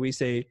 So we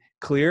say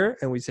clear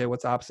and we say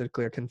what's opposite of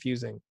clear,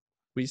 confusing.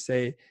 We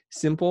say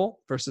simple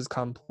versus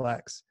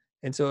complex.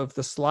 And so if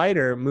the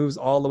slider moves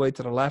all the way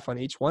to the left on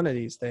each one of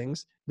these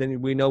things,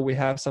 then we know we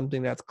have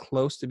something that's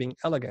close to being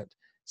elegant.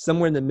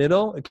 Somewhere in the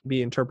middle, it can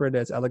be interpreted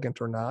as elegant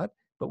or not,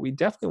 but we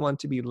definitely want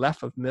to be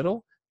left of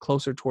middle,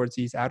 closer towards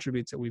these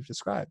attributes that we've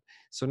described.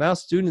 So now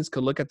students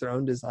could look at their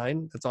own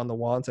design that's on the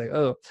wall and say,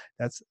 oh,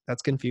 that's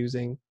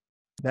confusing.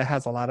 That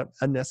has a lot of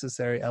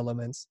unnecessary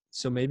elements.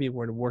 So maybe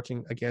we're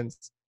working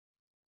against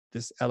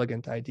this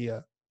elegant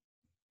idea.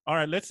 All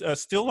right, let's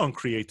still on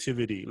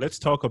creativity. Let's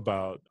talk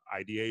about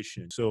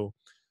ideation. So,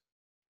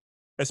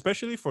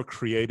 especially for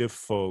creative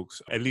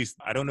folks, at least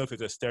I don't know if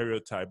it's a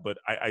stereotype, but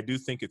I do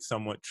think it's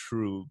somewhat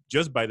true.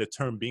 Just by the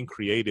term being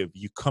creative,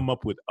 you come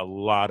up with a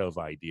lot of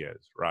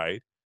ideas,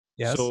 right?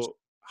 Yes. So,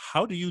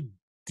 how do you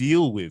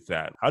deal with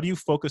that? How do you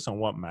focus on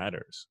what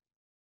matters?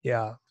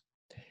 Yeah.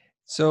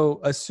 So,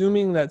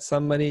 assuming that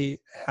somebody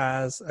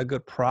has a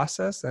good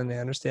process and they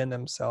understand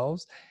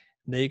themselves,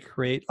 they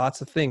create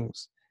lots of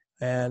things.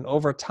 And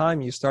over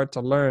time, you start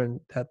to learn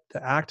that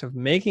the act of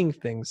making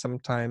things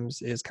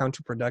sometimes is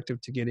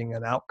counterproductive to getting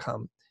an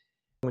outcome.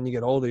 When you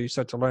get older, you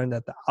start to learn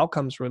that the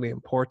outcome is really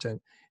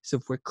important. So,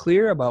 if we're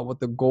clear about what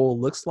the goal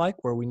looks like,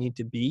 where we need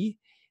to be,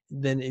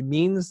 then it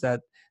means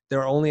that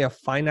there are only a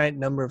finite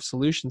number of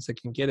solutions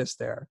that can get us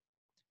there.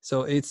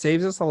 So it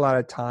saves us a lot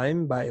of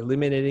time by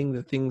eliminating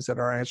the things that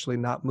are actually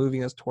not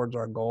moving us towards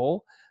our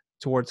goal,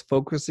 towards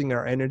focusing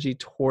our energy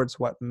towards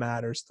what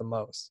matters the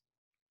most.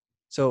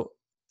 So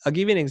I'll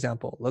give you an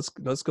example.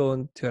 Let's go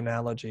into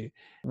analogy.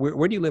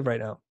 Where do you live right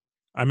now?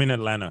 I'm in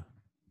Atlanta.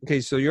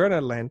 Okay, so you're in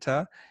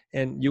Atlanta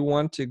and you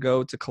want to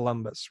go to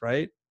Columbus,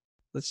 right?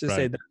 Let's just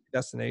say Right, the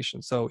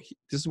destination. So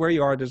this is where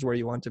you are. This is where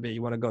you want to be.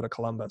 You want to go to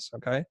Columbus,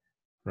 okay?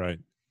 right.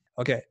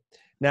 Okay.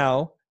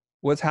 Now,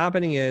 what's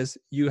happening is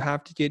you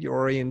have to get your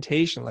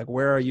orientation. Like,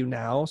 where are you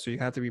now? So you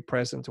have to be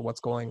present to what's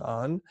going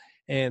on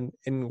and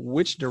in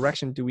which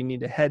direction do we need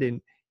to head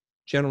in,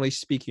 generally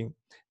speaking.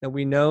 Now,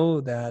 we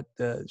know that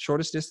the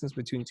shortest distance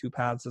between two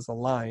paths is a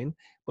line,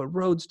 but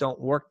roads don't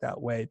work that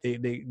way. They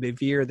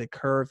veer, they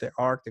curve, they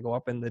arc, they go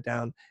up and they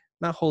down.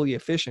 Not wholly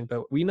efficient,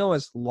 but we know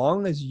as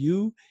long as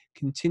you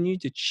continue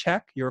to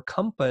check your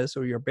compass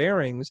or your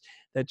bearings,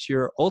 that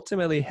you're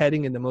ultimately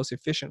heading in the most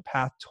efficient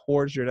path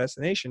towards your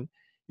destination,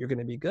 you're going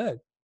to be good.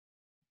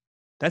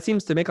 That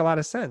seems to make a lot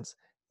of sense.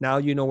 Now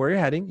you know where you're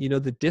heading, you know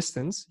the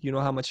distance, you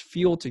know how much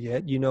fuel to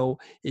get, you know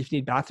if you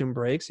need bathroom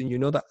breaks, and you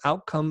know the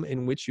outcome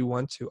in which you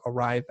want to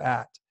arrive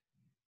at.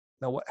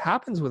 Now, what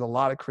happens with a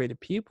lot of creative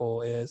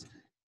people is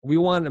we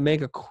want to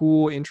make a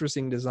cool,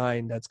 interesting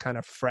design that's kind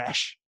of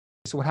fresh.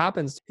 So what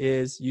happens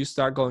is you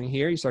start going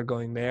here, you start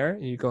going there,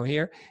 and you go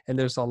here, and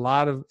there's a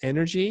lot of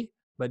energy,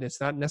 but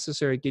it's not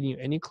necessarily getting you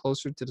any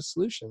closer to the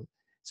solution.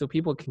 So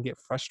people can get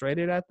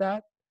frustrated at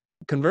that.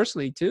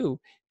 Conversely, too,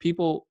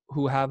 people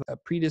who have a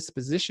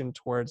predisposition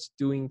towards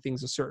doing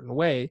things a certain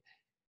way,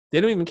 they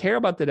don't even care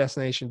about the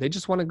destination. They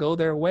just want to go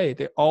their way.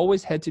 They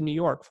always head to New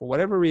York for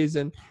whatever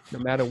reason, no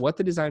matter what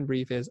the design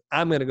brief is.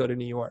 I'm going to go to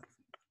New York.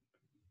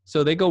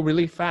 So they go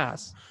really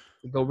fast,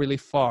 they go really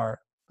far,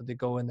 but they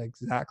go in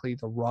exactly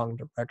the wrong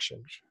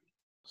direction.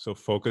 So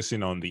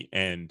focusing on the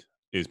end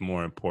is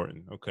more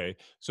important. Okay.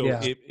 So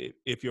Yeah,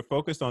 if you're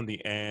focused on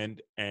the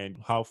end and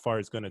how far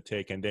it's going to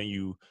take, and then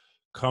you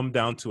come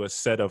down to a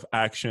set of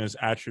actions,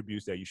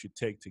 attributes that you should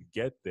take to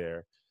get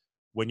there,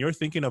 when you're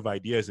thinking of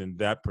ideas in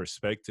that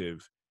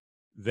perspective,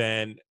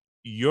 then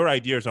your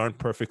ideas aren't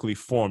perfectly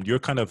formed. You're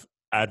kind of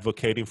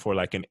advocating for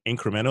like an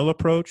incremental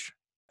approach.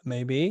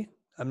 maybe.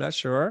 I'm not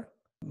sure.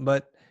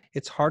 But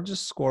it's hard to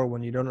score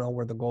when you don't know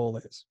where the goal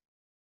is.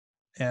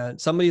 And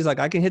somebody's like,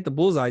 I can hit the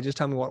bullseye, just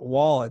tell me what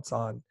wall it's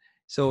on.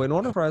 So in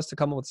order for us to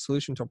come up with a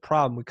solution to a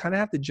problem, we kind of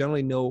have to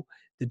generally know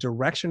the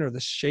direction or the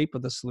shape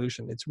of the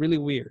solution. It's really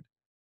weird,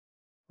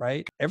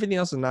 right? Everything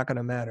else is not going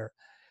to matter.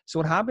 So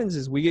what happens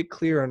is we get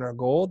clear on our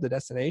goal, the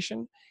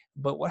destination,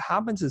 but what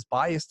happens is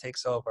bias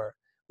takes over.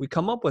 We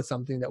come up with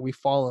something that we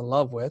fall in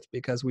love with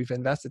because we've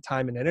invested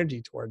time and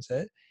energy towards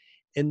it.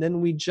 And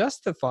then we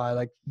justify,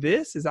 like,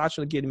 this is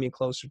actually getting me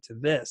closer to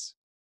this.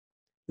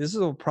 This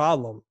is a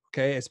problem,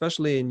 okay?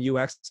 Especially in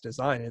UX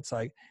design. It's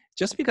like,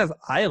 just because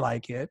I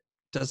like it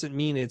doesn't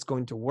mean it's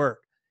going to work.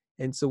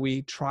 And so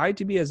we try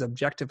to be as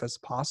objective as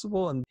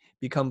possible and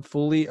become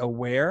fully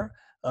aware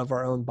of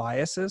our own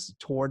biases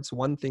towards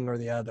one thing or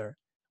the other.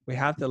 We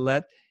have to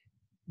let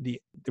the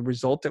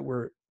result that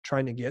we're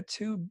trying to get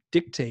to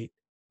dictate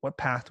what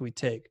path we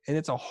take. And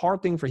it's a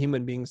hard thing for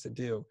human beings to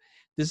do.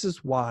 This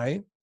is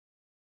why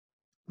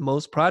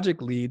most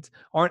project leads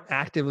aren't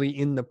actively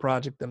in the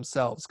project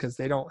themselves, because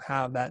they don't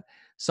have that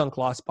sunk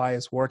loss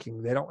bias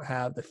working. They don't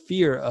have the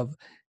fear of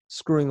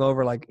screwing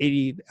over like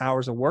 80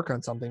 hours of work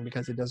on something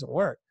because it doesn't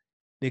work.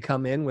 They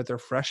come in with their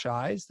fresh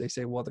eyes. They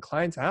say, well, the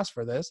clients asked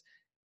for this.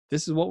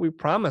 This is what we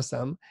promised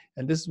them.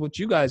 And this is what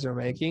you guys are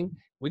making.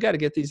 We got to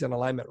get these in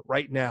alignment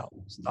right now.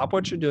 Stop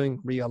what you're doing,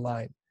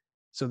 realign.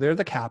 So they're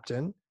the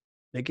captain.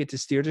 They get to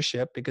steer the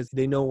ship because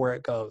they know where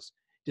it goes,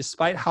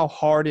 despite how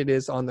hard it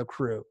is on the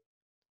crew.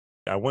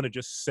 I want to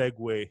just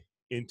segue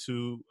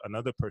into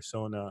another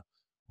persona,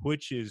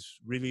 which is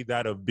really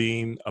that of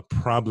being a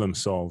problem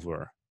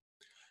solver.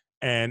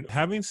 And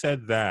having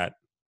said that,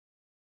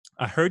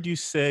 I heard you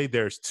say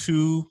there's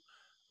two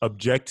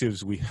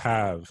objectives we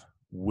have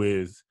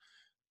with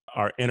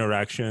our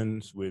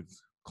interactions with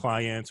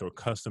clients or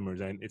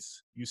customers. And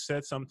it's, you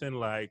said something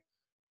like,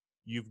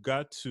 you've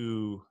got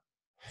to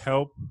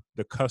help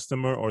the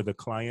customer or the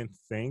client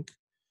think,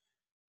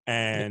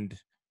 and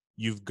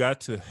you've got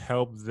to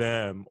help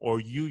them, or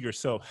you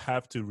yourself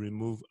have to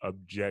remove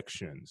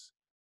objections.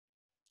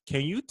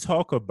 Can you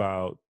talk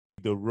about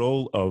the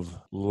role of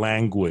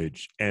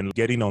language and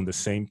getting on the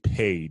same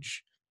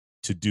page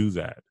to do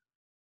that?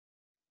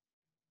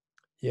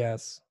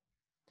 Yes.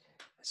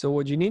 So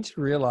what you need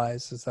to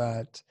realize is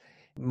that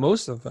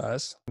most of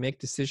us make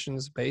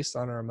decisions based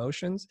on our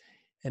emotions,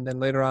 and then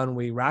later on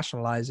we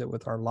rationalize it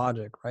with our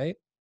logic, right?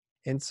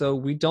 And so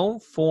we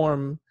don't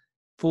form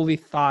fully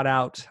thought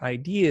out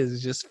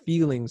ideas, just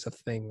feelings of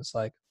things.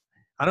 Like,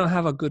 I don't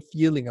have a good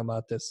feeling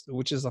about this,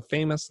 which is a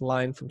famous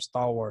line from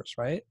Star Wars,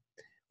 right?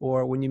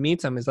 Or when you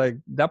meet them, it's like,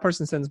 that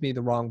person sends me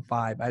the wrong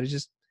vibe.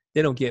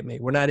 They don't get me.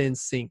 We're not in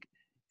sync.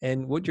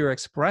 And what you're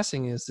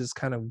expressing is this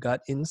kind of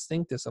gut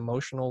instinct, this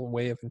emotional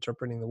way of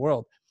interpreting the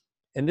world.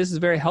 And this is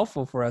very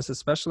helpful for us,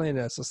 especially in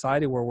a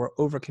society where we're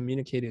over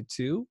communicated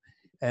to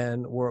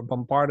and we're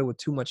bombarded with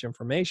too much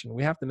information.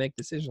 We have to make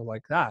decisions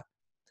like that.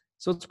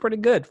 So it's pretty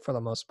good for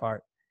the most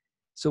part.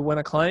 So when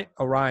a client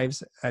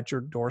arrives at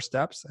your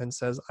doorsteps and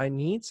says, I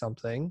need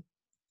something,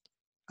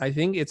 I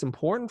think it's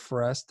important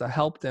for us to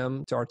help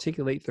them to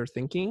articulate their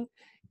thinking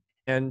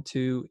and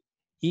to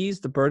ease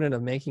the burden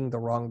of making the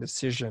wrong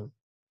decision.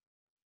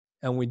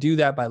 And we do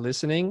that by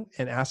listening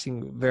and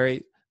asking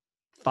very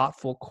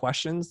thoughtful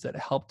questions that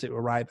help to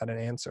arrive at an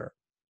answer.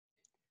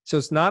 So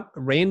it's not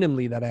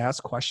randomly that I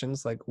ask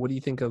questions like, what do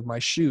you think of my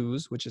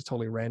shoes, which is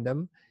totally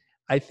random.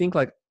 I think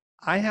like,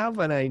 I have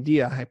an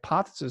idea, a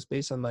hypothesis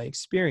based on my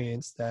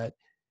experience that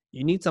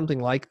you need something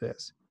like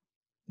this.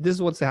 This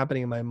is what's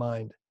happening in my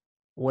mind.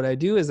 What I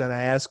do is that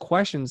I ask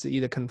questions to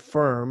either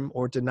confirm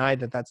or deny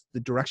that that's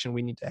the direction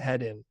we need to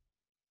head in.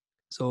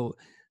 So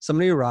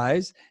somebody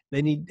arrives,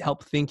 they need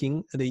help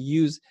thinking, they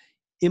use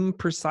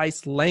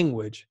imprecise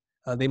language.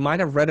 They might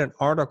have read an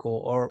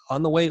article, or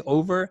on the way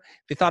over,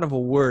 they thought of a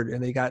word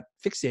and they got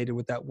fixated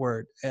with that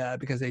word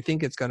because they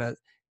think it's going to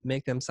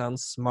make them sound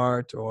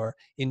smart or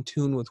in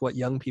tune with what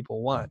young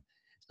people want.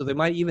 So they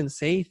might even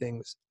say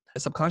things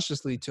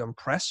subconsciously to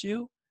impress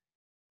you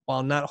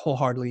while not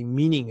wholeheartedly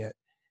meaning it.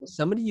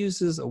 Somebody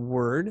uses a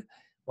word.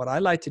 What I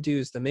like to do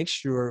is to make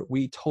sure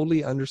we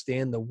totally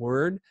understand the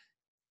word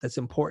that's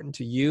important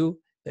to you,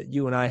 that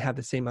you and I have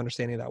the same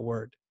understanding of that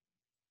word.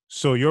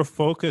 So you're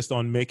focused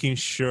on making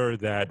sure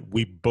that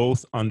we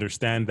both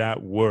understand that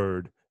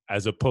word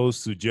as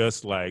opposed to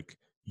just like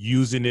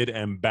using it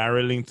and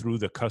barreling through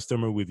the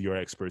customer with your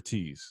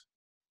expertise.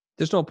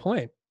 There's no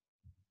point.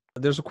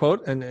 There's a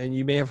quote, and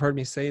you may have heard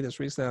me say this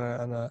recently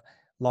on a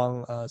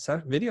long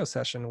video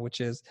session,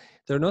 which is,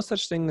 there are no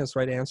such thing as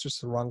right answers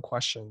to wrong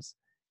questions.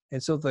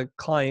 And so the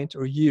client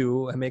or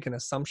you make an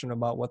assumption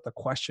about what the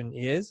question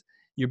is.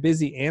 You're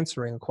busy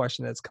answering a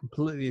question that's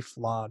completely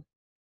flawed.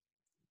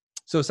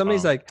 So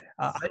somebody's Wow. like,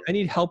 I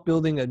need help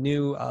building a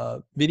new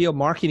video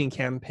marketing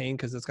campaign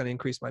because it's going to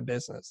increase my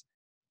business.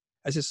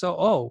 I said,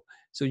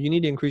 so you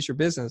need to increase your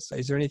business.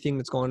 Is there anything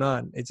that's going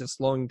on? Is it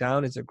slowing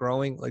down? Is it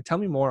growing? Like, tell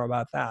me more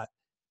about that.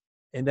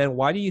 And then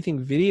why do you think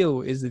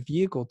video is the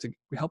vehicle to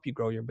help you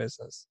grow your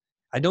business?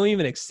 I don't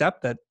even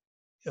accept that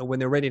when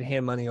they're ready to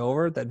hand money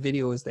over, that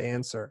video is the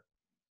answer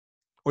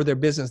or their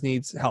business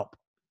needs help.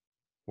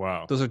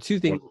 Wow. Those are two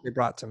things they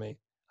brought to me.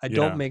 I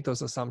don't Yeah. make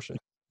those assumptions.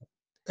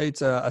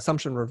 It's a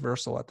assumption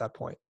reversal at that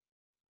point.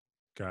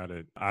 Got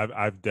it.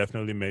 I've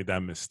definitely made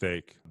that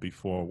mistake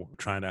before,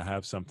 trying to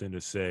have something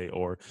to say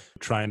or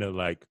trying to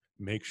like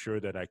make sure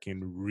that I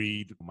can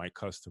read my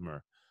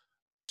customer.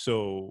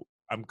 So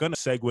I'm going to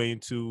segue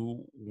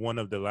into one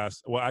of the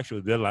last, well,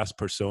 actually the last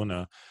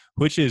persona,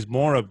 which is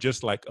more of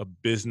just like a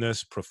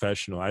business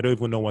professional. I don't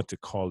even know what to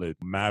call it,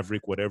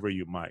 maverick, whatever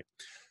you might.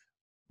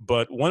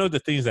 But one of the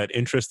things that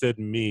interested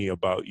me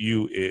about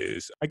you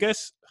is, I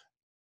guess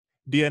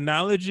the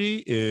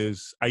analogy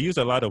is, I use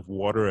a lot of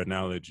water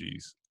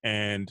analogies.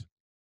 And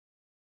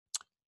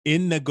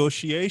in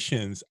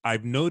negotiations,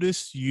 I've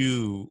noticed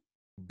you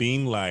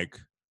being like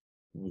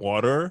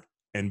water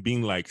and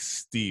being like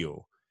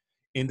steel,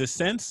 in the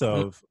sense Mm.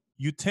 of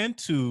you tend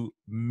to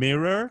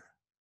mirror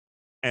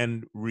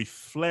and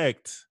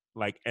reflect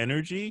like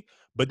energy,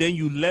 but then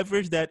you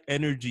leverage that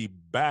energy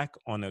back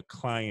on a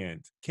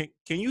client. Can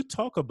you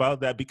talk about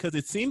that? Because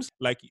it seems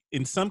like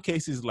in some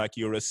cases, like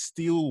you're a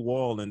steel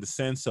wall in the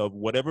sense of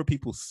whatever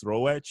people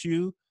throw at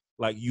you,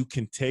 like you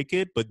can take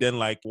it, but then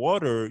like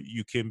water,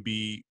 you can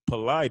be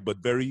polite but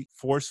very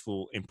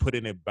forceful in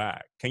putting it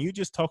back. Can you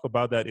just talk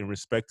about that in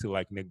respect to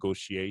like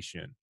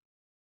negotiation?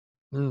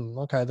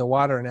 Okay, the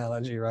water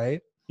analogy,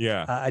 right?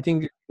 Yeah. I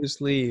think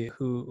Bruce Lee,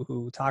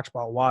 who talks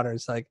about water,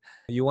 it's like,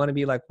 you want to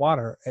be like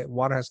water.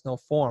 Water has no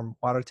form.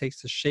 Water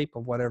takes the shape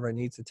of whatever it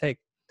needs to take.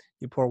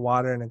 You pour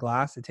water in a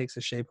glass, it takes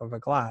the shape of a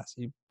glass.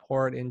 You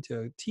pour it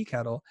into a tea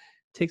kettle,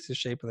 it takes the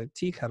shape of the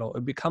tea kettle.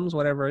 It becomes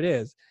whatever it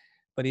is.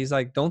 But he's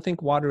like, don't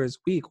think water is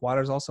weak.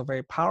 Water is also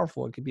very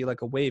powerful. It could be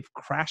like a wave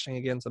crashing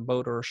against a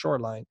boat or a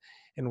shoreline.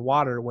 And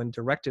water, when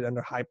directed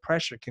under high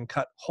pressure, can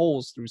cut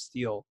holes through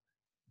steel,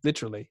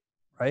 literally,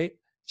 right?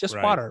 Just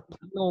Right. water,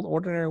 plain old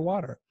ordinary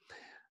water.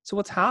 So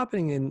what's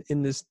happening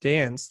in this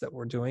dance that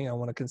we're doing, I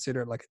want to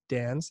consider it like a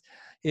dance,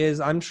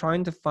 is I'm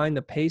trying to find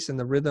the pace and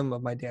the rhythm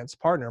of my dance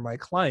partner, my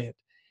client.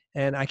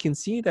 And I can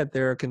see that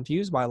they're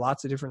confused by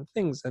lots of different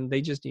things and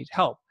they just need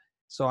help.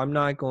 So I'm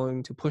not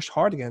going to push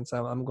hard against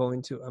them. I'm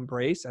going to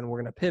embrace and we're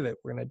going to pivot.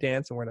 We're going to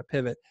dance and we're going to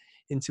pivot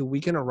until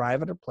we can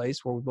arrive at a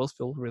place where we both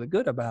feel really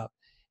good about.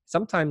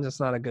 Sometimes it's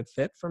not a good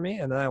fit for me,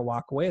 and then I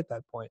walk away at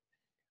that point.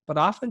 But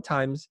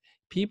oftentimes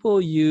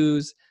people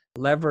use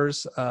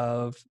levers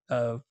of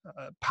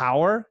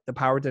power, the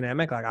power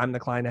dynamic. Like I'm the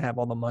client, I have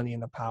all the money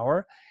and the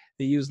power.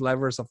 They use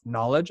levers of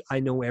knowledge. I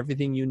know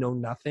everything, you know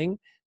nothing,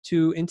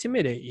 to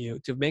intimidate you,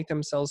 to make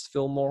themselves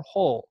feel more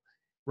whole.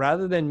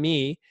 Rather than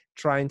me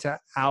trying to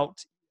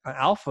out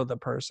alpha the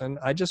person,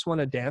 I just want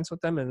to dance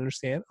with them and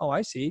understand, oh,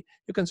 I see,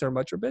 you're concerned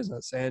about your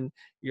business. And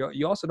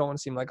you also don't want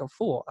to seem like a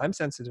fool. I'm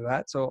sensitive to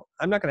that. So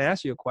I'm not going to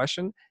ask you a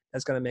question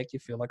that's going to make you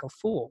feel like a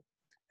fool.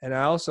 And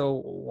I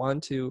also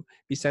want to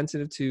be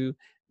sensitive to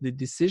the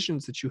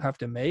decisions that you have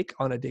to make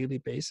on a daily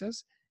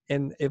basis.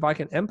 And if I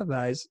can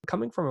empathize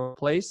coming from a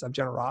place of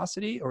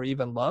generosity or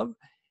even love,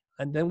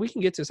 and then we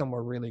can get to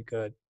somewhere really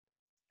good.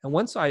 And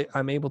once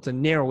I'm able to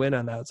narrow in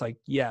on that, it's like,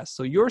 yes.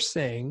 So you're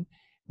saying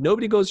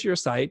nobody goes to your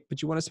site,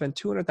 but you want to spend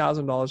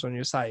 $200,000 on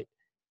your site.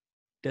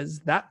 Does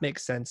that make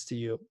sense to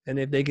you? And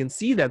if they can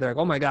see that, they're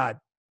like, oh my God.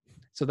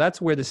 So that's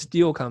where the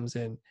steal comes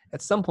in.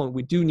 At some point,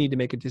 we do need to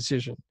make a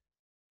decision.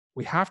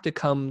 We have to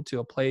come to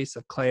a place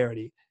of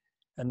clarity.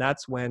 And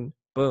that's when,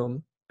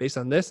 boom, based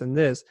on this and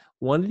this,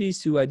 one of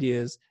these two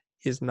ideas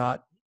is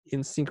not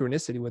in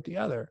synchronicity with the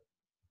other.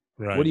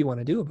 Right. What do you want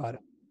to do about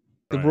it?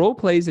 The role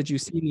plays that you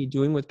see me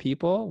doing with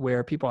people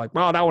where people are like,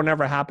 well, that will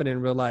never happen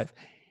in real life.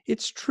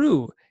 It's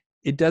true.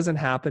 It doesn't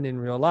happen in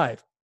real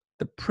life.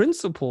 The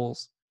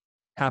principles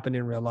happen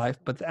in real life,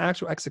 but the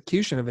actual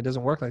execution of it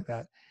doesn't work like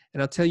that.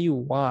 And I'll tell you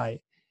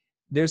why.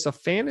 There's a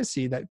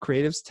fantasy that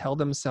creatives tell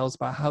themselves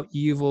about how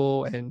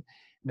evil and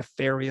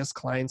nefarious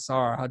clients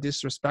are, how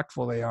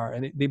disrespectful they are,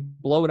 and they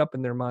blow it up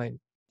in their mind.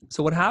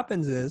 So what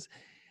happens is,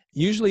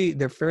 usually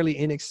they're fairly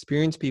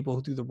inexperienced people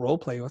who do the role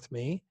play with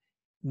me.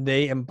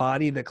 They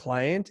embody the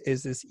client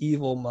as this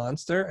evil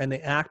monster and they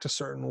act a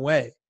certain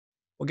way.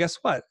 Well, guess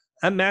what?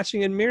 I'm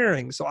matching and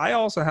mirroring. So I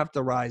also have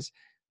to rise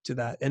to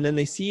that. And then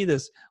they see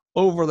this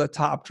over the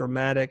top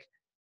dramatic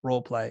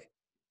role play.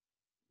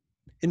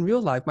 In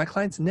real life, my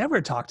clients never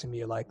talk to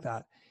me like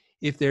that.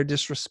 If they're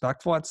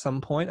disrespectful at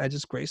some point, I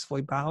just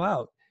gracefully bow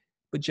out.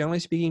 But generally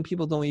speaking,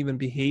 people don't even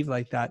behave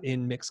like that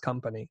in mixed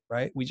company,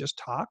 right? We just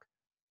talk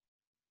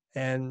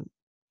and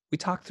we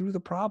talk through the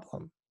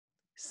problem.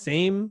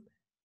 Same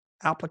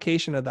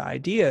application of the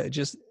idea,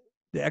 just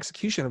the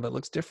execution of it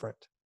looks different.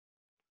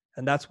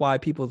 And that's why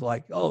people are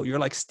like, oh, you're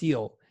like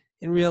steel.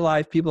 In real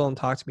life, people don't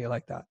talk to me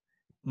like that.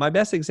 My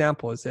best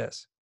example is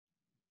this.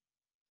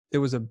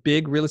 There was a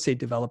big real estate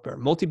developer,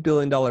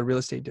 multi-billion-dollar real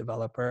estate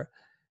developer,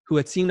 who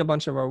had seen a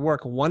bunch of our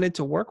work, wanted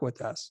to work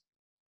with us,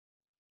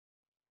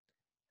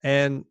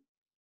 and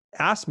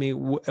asked me,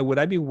 would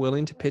I be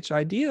willing to pitch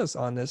ideas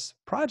on this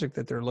project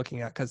that they're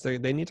looking at because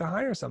they need to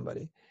hire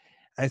somebody.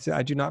 I said,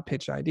 I do not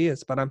pitch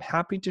ideas, but I'm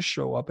happy to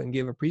show up and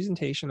give a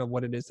presentation of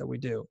what it is that we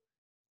do.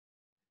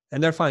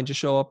 And they're fine, just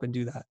show up and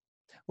do that.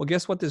 Well,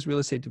 guess what this real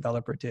estate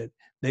developer did?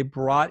 They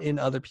brought in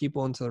other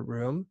people into the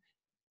room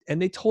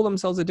and they told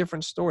themselves a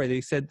different story.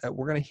 They said that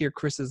we're going to hear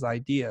Chris's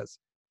ideas.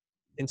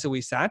 And so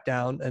we sat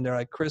down and they're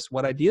like, Chris,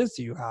 what ideas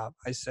do you have?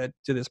 I said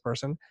to this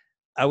person,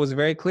 I was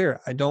very clear.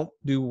 I don't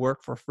do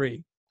work for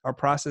free. Our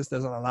process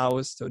doesn't allow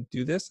us to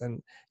do this.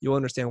 And you'll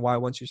understand why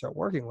once you start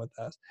working with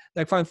us.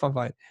 Like, fine.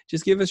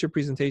 Just give us your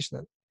presentation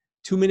then.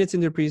 2 minutes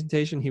into the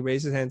presentation, he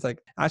raised his hands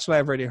like, actually,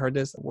 I've already heard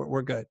this.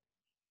 We're good.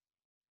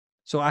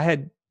 So I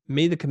had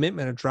made the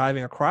commitment of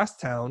driving across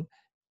town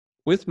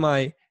with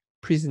my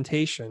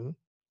presentation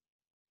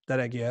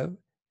that I give.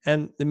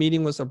 And the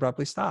meeting was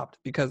abruptly stopped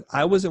because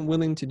I wasn't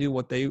willing to do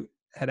what they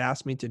had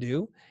asked me to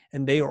do.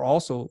 And they were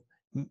also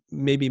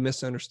maybe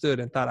misunderstood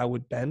and thought I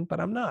would bend, but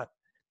I'm not.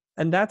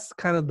 And that's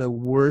kind of the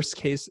worst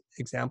case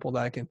example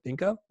that I can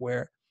think of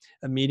where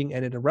a meeting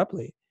ended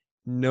abruptly.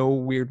 No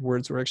weird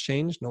words were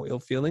exchanged, no ill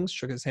feelings,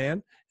 shook his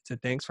hand,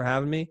 said, thanks for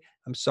having me.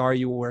 I'm sorry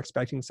you were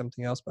expecting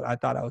something else, but I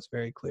thought I was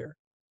very clear.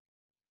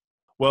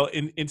 Well,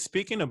 in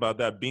speaking about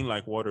that, being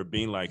like water,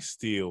 being like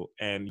steel,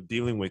 and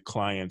dealing with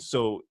clients.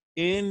 So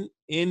in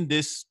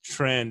this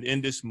trend,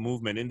 in this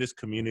movement, in this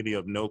community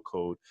of no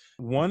code,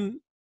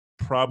 one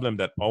problem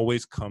that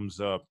always comes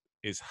up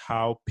is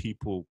how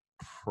people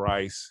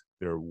price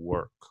their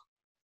work.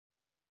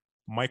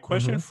 My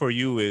question for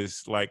you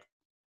is like,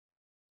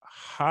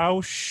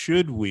 how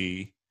should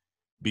we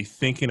be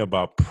thinking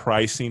about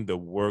pricing the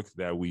work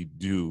that we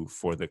do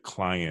for the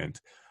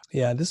client?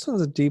 Yeah, this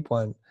one's a deep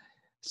one.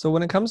 So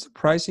when it comes to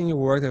pricing your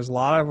work, there's a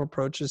lot of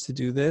approaches to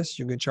do this.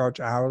 You can charge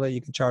hourly,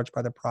 you can charge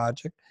by the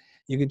project,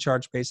 you can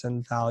charge based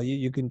on value,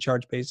 you can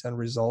charge based on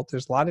result.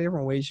 There's a lot of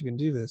different ways you can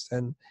do this.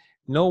 And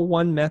no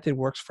one method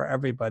works for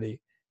everybody.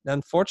 And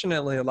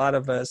unfortunately, a lot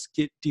of us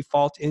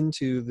default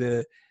into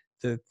the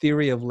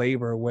theory of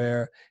labor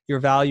where your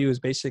value is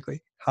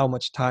basically how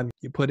much time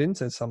you put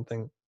into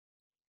something.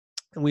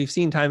 And we've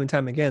seen time and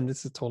time again,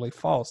 this is totally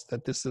false,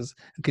 that this is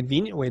a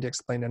convenient way to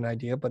explain an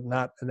idea, but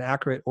not an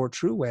accurate or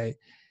true way.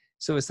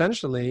 So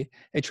essentially,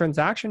 a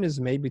transaction is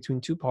made between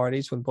two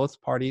parties when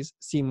both parties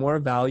see more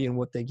value in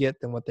what they get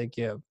than what they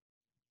give.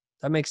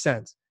 That makes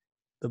sense.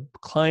 The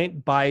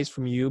client buys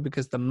from you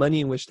because the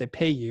money in which they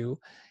pay you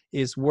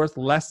is worth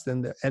less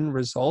than the end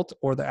result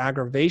or the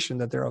aggravation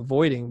that they're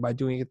avoiding by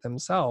doing it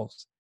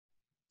themselves.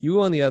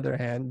 You, on the other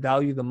hand,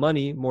 value the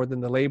money more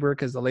than the labor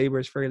because the labor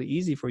is fairly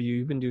easy for you.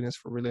 You've been doing this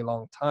for a really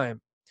long time.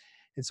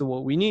 And so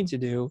what we need to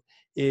do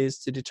is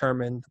to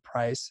determine the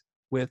price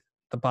with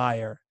the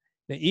buyer.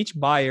 Now, each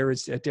buyer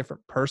is a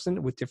different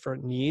person with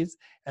different needs,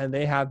 and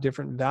they have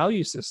different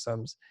value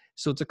systems.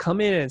 So to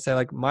come in and say,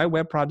 like, my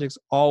web projects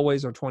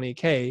always are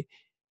 20K,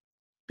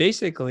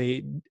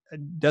 basically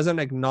doesn't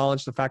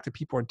acknowledge the fact that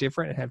people are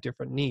different and have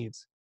different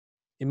needs.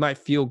 It might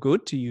feel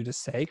good to you to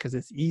say because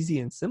it's easy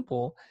and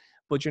simple,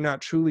 but you're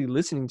not truly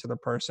listening to the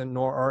person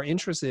nor are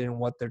interested in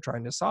what they're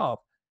trying to solve.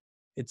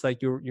 It's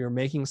like you're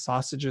making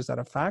sausages at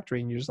a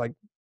factory and you're just like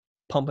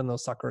pumping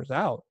those suckers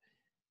out.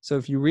 So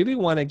if you really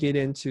want to get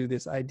into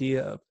this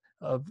idea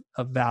of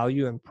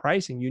value and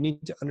pricing, you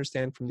need to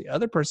understand from the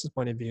other person's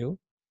point of view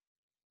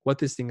what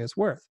this thing is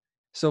worth.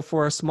 So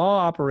for a small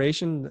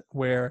operation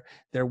where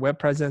their web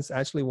presence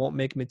actually won't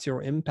make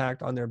material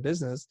impact on their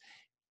business,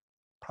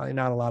 probably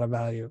not a lot of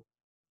value.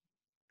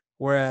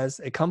 Whereas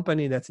a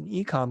company that's an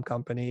e-com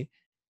company,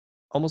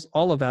 almost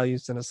all the value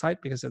is in a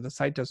site, because if the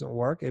site doesn't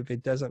work, if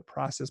it doesn't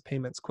process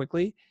payments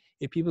quickly,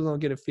 if people don't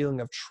get a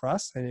feeling of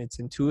trust and it's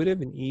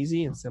intuitive and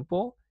easy and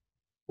simple,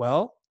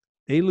 well,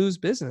 they lose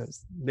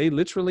business. They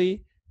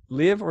literally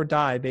live or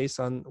die based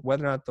on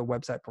whether or not the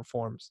website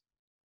performs,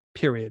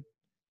 period.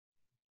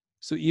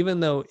 So even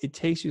though it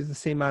takes you the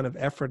same amount of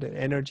effort and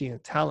energy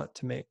and talent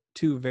to make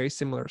two very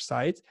similar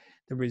sites,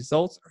 the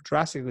results are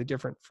drastically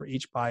different for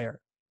each buyer.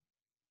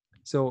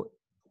 So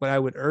what I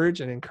would urge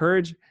and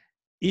encourage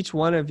each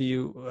one of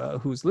you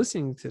who's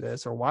listening to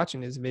this or watching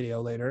this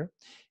video later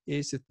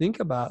is to think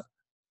about,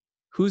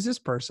 who's this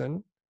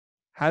person?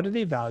 How do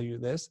they value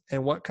this?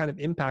 And what kind of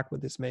impact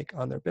would this make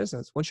on their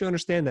business? Once you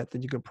understand that,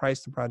 then you can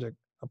price the project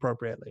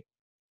appropriately.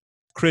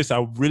 Chris,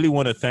 I really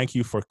want to thank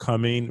you for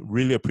coming.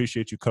 Really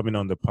appreciate you coming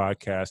on the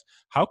podcast.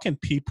 How can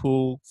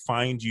people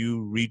find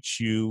you, reach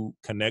you,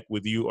 connect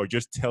with you, or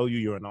just tell you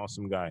you're an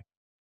awesome guy?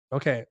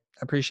 Okay, I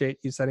appreciate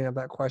you setting up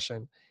that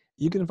question.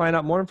 You can find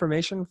out more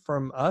information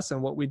from us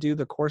and what we do,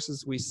 the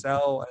courses we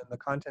sell, and the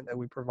content that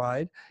we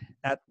provide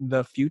at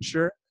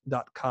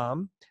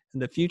thefutur.com.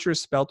 And the future is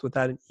spelled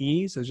without an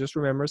E. So just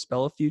remember,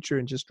 spell a future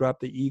and just drop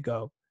the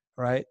ego.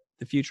 All right,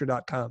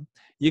 thefutur.com.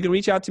 You can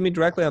reach out to me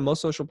directly on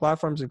most social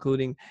platforms,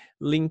 including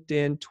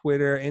LinkedIn,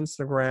 Twitter,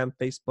 Instagram,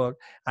 Facebook.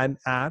 I'm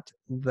at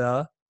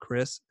the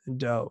Chris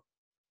Do.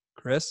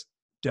 Chris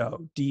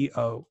Do,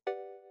 D-O.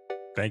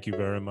 Thank you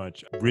very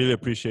much. Really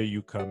appreciate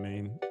you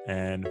coming,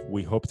 and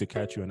we hope to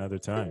catch you another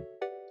time.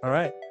 All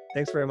right.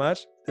 Thanks very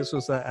much. This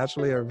was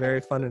actually a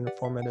very fun and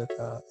informative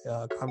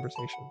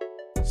conversation.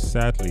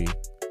 Sadly,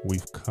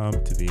 we've come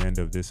to the end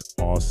of this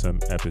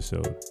awesome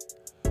episode,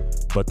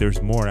 but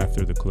there's more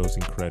after the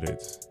closing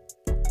credits.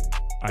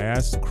 I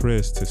asked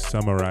Chris to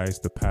summarize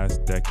the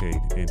past decade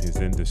in his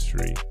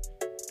industry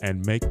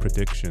and make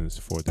predictions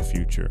for the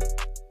future.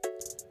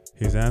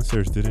 His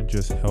answers didn't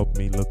just help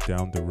me look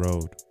down the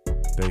road,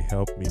 they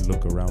helped me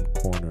look around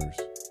corners.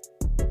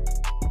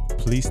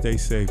 Please stay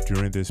safe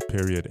during this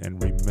period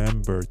and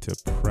remember to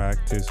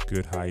practice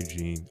good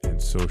hygiene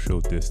and social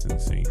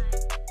distancing.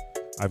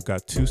 I've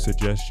got 2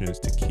 suggestions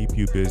to keep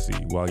you busy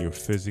while you're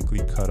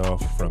physically cut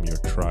off from your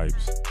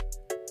tribes.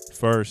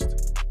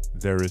 First,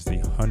 there is the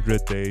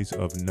 100 Days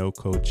of No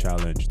Code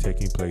Challenge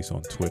taking place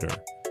on Twitter.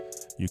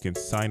 You can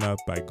sign up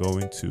by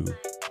going to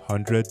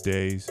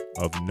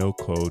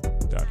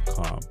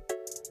 100daysofnocode.com.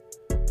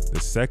 The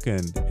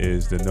second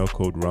is the No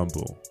Code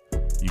Rumble.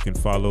 You can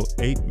follow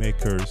 8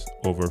 makers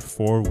over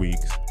 4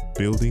 weeks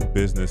building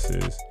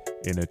businesses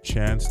in a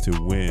chance to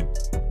win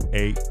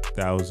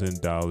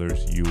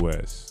 $8,000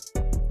 US.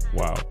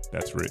 Wow,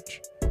 that's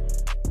rich.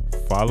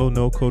 Follow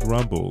No Code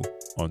Rumble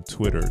on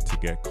Twitter to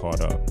get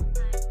caught up.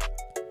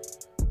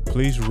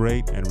 Please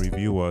rate and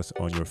review us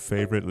on your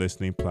favorite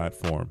listening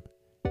platform.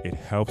 It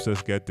helps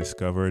us get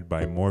discovered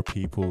by more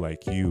people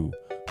like you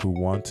who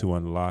want to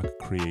unlock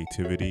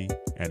creativity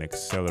and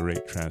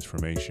accelerate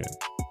transformation.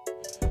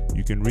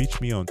 You can reach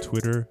me on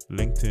Twitter,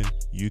 LinkedIn,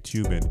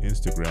 YouTube, and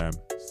Instagram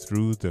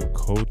through the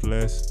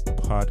Codeless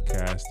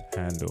Podcast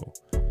handle.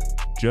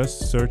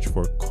 Just search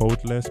for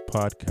Codeless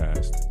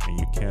Podcast and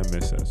you can't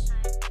miss us.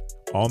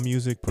 All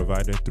music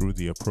provided through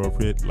the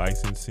appropriate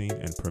licensing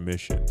and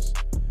permissions.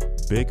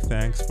 Big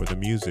thanks for the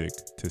music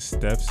to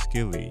Steph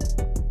Skilly,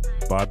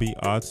 Bobby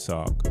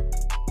Oddsock,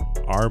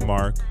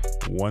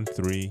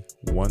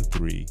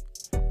 RMark1313,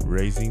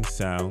 Raising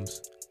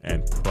Sounds,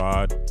 and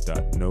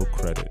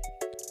Prod.NoCredit.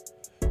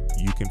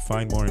 You can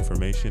find more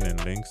information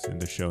and links in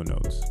the show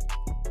notes.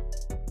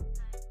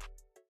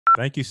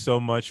 Thank you so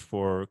much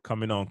for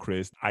coming on,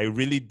 Chris. I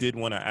really did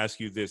want to ask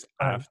you this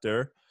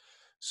after.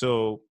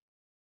 So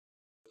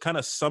kind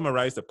of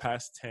summarize the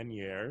past 10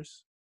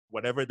 years,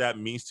 whatever that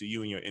means to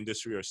you in your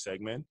industry or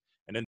segment,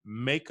 and then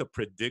make a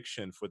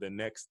prediction for the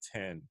next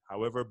 10,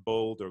 however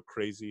bold or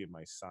crazy it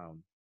might sound.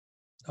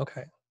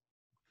 Okay.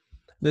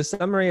 The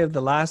summary of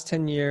the last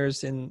 10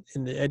 years in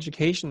the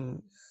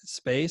education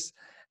space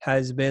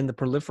has been the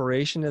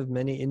proliferation of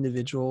many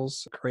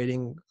individuals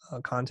creating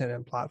content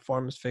and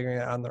platforms, figuring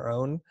it out on their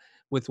own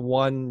with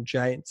one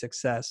giant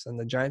success. And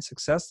the giant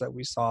success that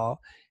we saw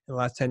in the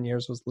last 10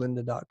 years was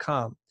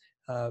lynda.com.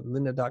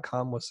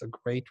 Lynda.com was a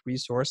great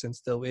resource and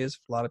still is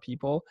for a lot of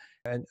people.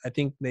 And I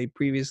think they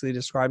previously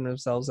described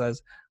themselves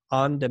as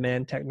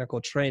on-demand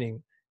technical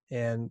training.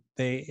 And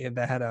they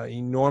had an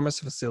enormous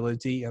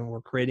facility and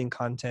were creating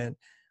content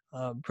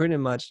pretty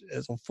much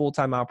as a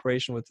full-time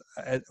operation with,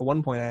 at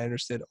one point I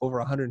understood, over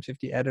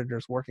 150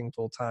 editors working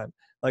full-time.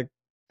 Like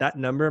that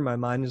number in my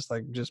mind is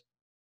like just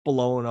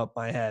blowing up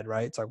my head,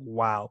 right? It's like,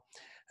 wow.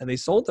 And they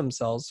sold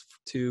themselves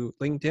to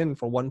LinkedIn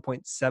for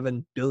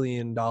 $1.7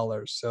 billion.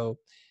 So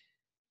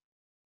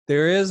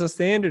there is a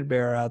standard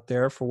bearer out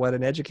there for what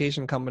an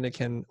education company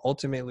can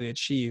ultimately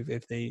achieve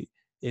if they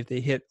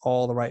hit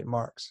all the right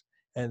marks.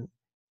 And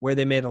where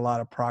they made a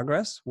lot of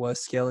progress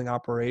was scaling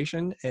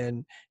operation.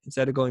 And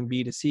instead of going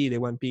B2C, they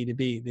went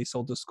B2B. They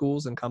sold to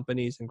schools and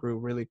companies and grew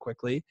really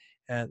quickly.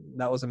 And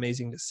that was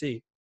amazing to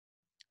see.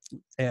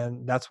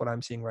 And that's what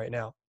I'm seeing right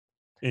now.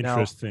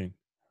 Interesting.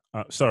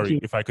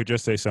 Sorry, if I could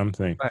just say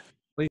something.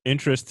 Please.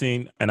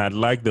 Interesting. And I'd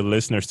like the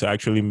listeners to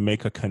actually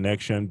make a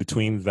connection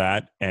between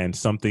that and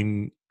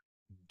something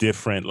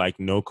different like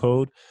no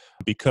code,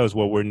 because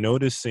what we're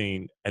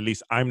noticing, at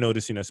least I'm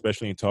noticing,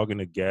 especially in talking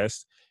to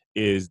guests,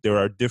 is there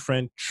are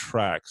different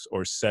tracks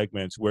or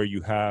segments where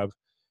you have,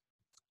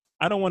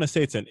 I don't want to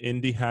say it's an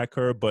indie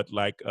hacker, but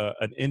like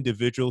an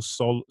individual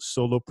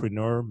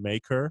solopreneur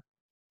maker.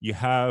 You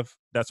have,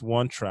 that's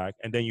one track.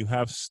 And then you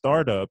have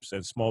startups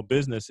and small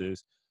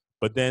businesses.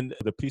 But then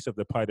the piece of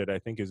the pie that I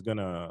think is going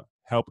to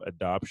help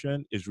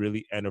adoption is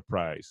really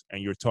enterprise.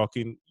 And you're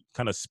talking,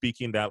 kind of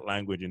speaking that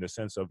language in the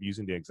sense of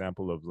using the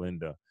example of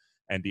Lynda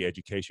and the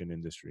education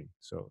industry.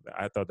 So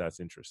I thought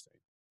that's interesting.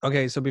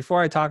 Okay, so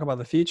before I talk about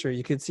the future,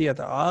 you could see at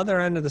the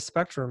other end of the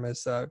spectrum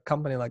is a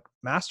company like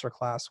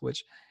Masterclass,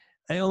 which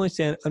I only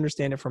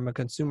understand it from a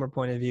consumer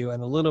point of view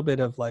and a little bit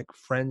of like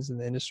friends in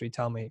the industry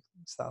tell me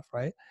stuff,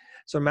 right?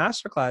 So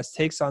Masterclass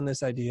takes on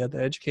this idea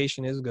that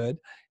education is good,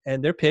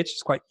 and their pitch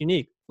is quite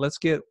unique. Let's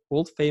get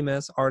world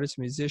famous artists,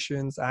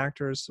 musicians,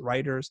 actors,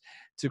 writers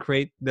to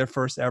create their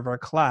first ever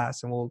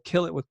class, and we'll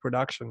kill it with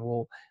production.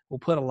 We'll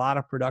put a lot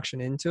of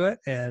production into it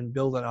and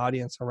build an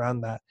audience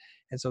around that.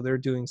 And so they're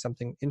doing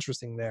something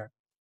interesting there.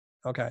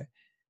 Okay.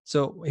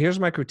 So here's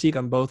my critique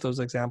on both those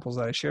examples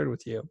that I shared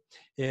with you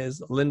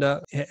is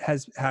Lynda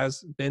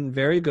has been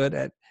very good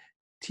at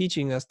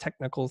teaching us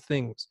technical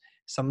things.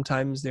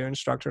 Sometimes their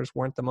instructors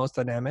weren't the most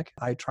dynamic.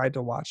 I tried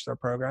to watch their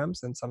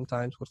programs and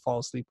sometimes would fall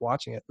asleep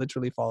watching it,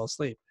 literally fall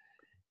asleep.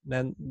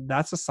 Then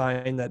that's a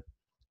sign that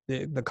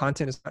the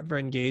content is not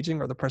very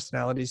engaging or the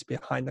personalities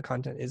behind the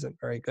content isn't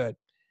very good.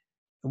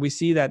 And we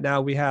see that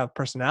now we have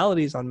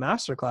personalities on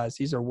Masterclass.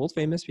 These are world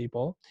famous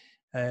people.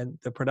 And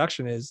the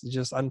production is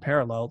just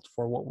unparalleled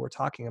for what we're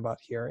talking about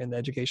here in the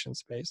education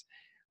space.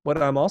 What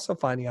I'm also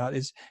finding out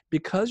is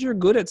because you're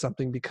good at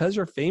something, because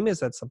you're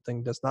famous at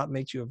something, does not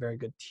make you a very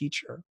good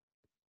teacher.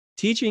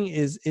 Teaching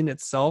is in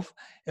itself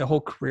a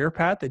whole career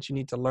path that you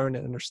need to learn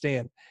and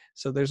understand.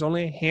 So there's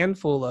only a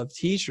handful of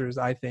teachers,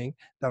 I think,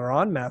 that are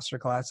on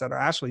Masterclass that are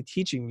actually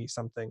teaching me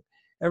something.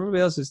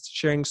 Everybody else is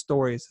sharing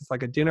stories. It's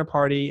like a dinner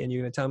party and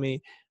you're going to tell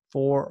me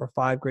 4 or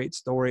 5 great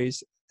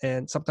stories,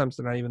 and sometimes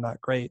they're not even that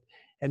great,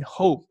 and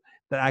hope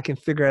that I can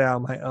figure it out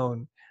on my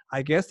own.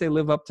 I guess they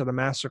live up to the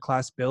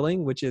masterclass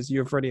billing, which is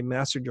you've already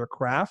mastered your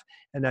craft,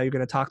 and now you're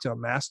going to talk to a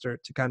master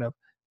to kind of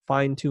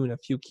fine tune a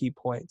few key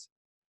points.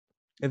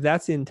 If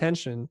that's the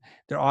intention,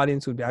 their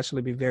audience would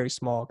actually be very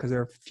small because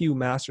there are few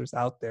masters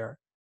out there.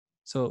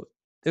 So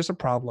there's a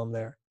problem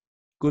there.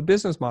 Good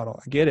business model.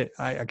 I get it.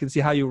 I can see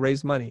how you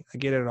raise money. I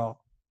get it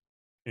all.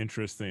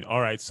 Interesting.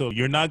 All right. So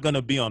you're not going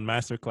to be on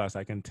Masterclass.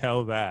 I can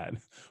tell that.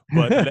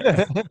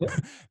 But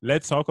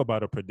let's talk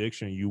about a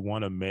prediction you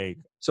want to make.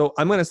 So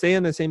I'm going to stay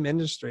in the same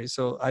industry.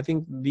 So I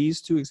think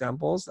these 2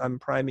 examples, I'm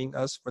priming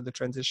us for the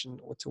transition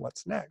to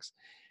what's next.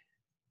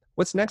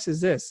 What's next is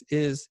this,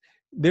 is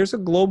there's a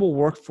global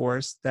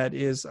workforce that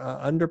is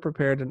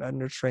underprepared and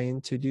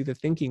undertrained to do the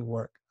thinking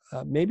work.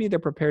 Maybe they're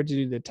prepared to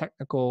do the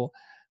technical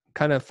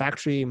kind of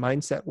factory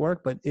mindset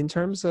work, but in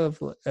terms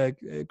of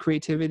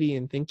creativity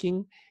and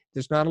thinking,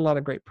 there's not a lot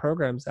of great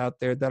programs out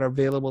there that are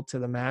available to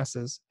the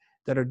masses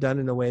that are done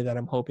in a way that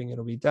I'm hoping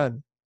it'll be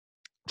done.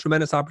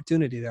 Tremendous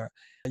opportunity there.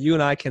 You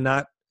and I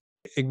cannot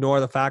ignore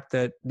the fact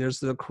that there's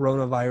the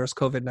coronavirus,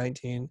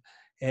 COVID-19,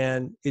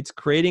 and it's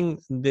creating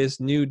this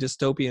new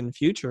dystopian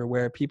future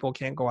where people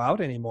can't go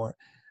out anymore.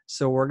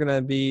 So we're going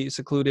to be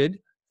secluded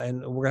and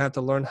we're going to have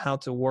to learn how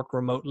to work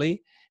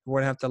remotely.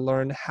 We're going to have to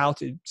learn how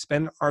to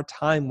spend our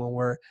time when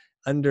we're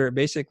under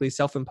basically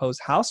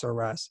self-imposed house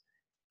arrest.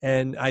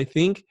 And I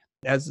think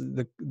As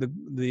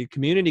the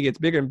community gets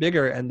bigger and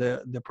bigger, and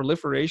the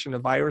proliferation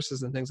of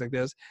viruses and things like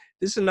this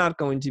is not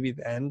going to be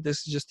the end.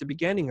 This is just the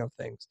beginning of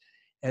things.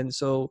 And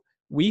so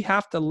we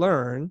have to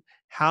learn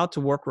how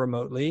to work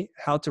remotely,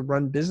 how to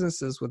run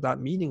businesses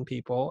without meeting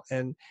people,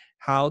 and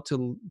how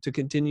to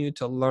continue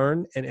to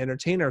learn and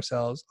entertain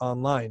ourselves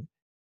online.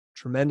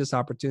 Tremendous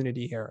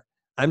opportunity here.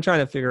 I'm trying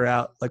to figure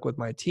out, like with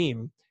my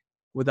team,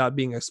 without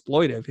being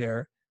exploitive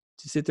here,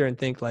 to sit there and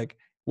think like,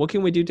 what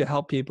can we do to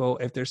help people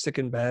if they're sick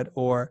in bed,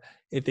 or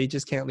if they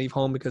just can't leave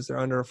home because they're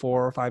under a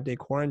 4 or 5 day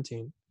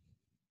quarantine?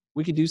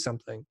 We could do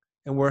something.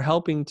 And we're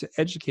helping to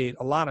educate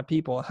a lot of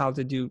people how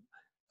to do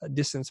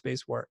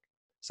distance-based work.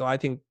 So I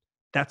think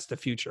that's the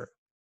future.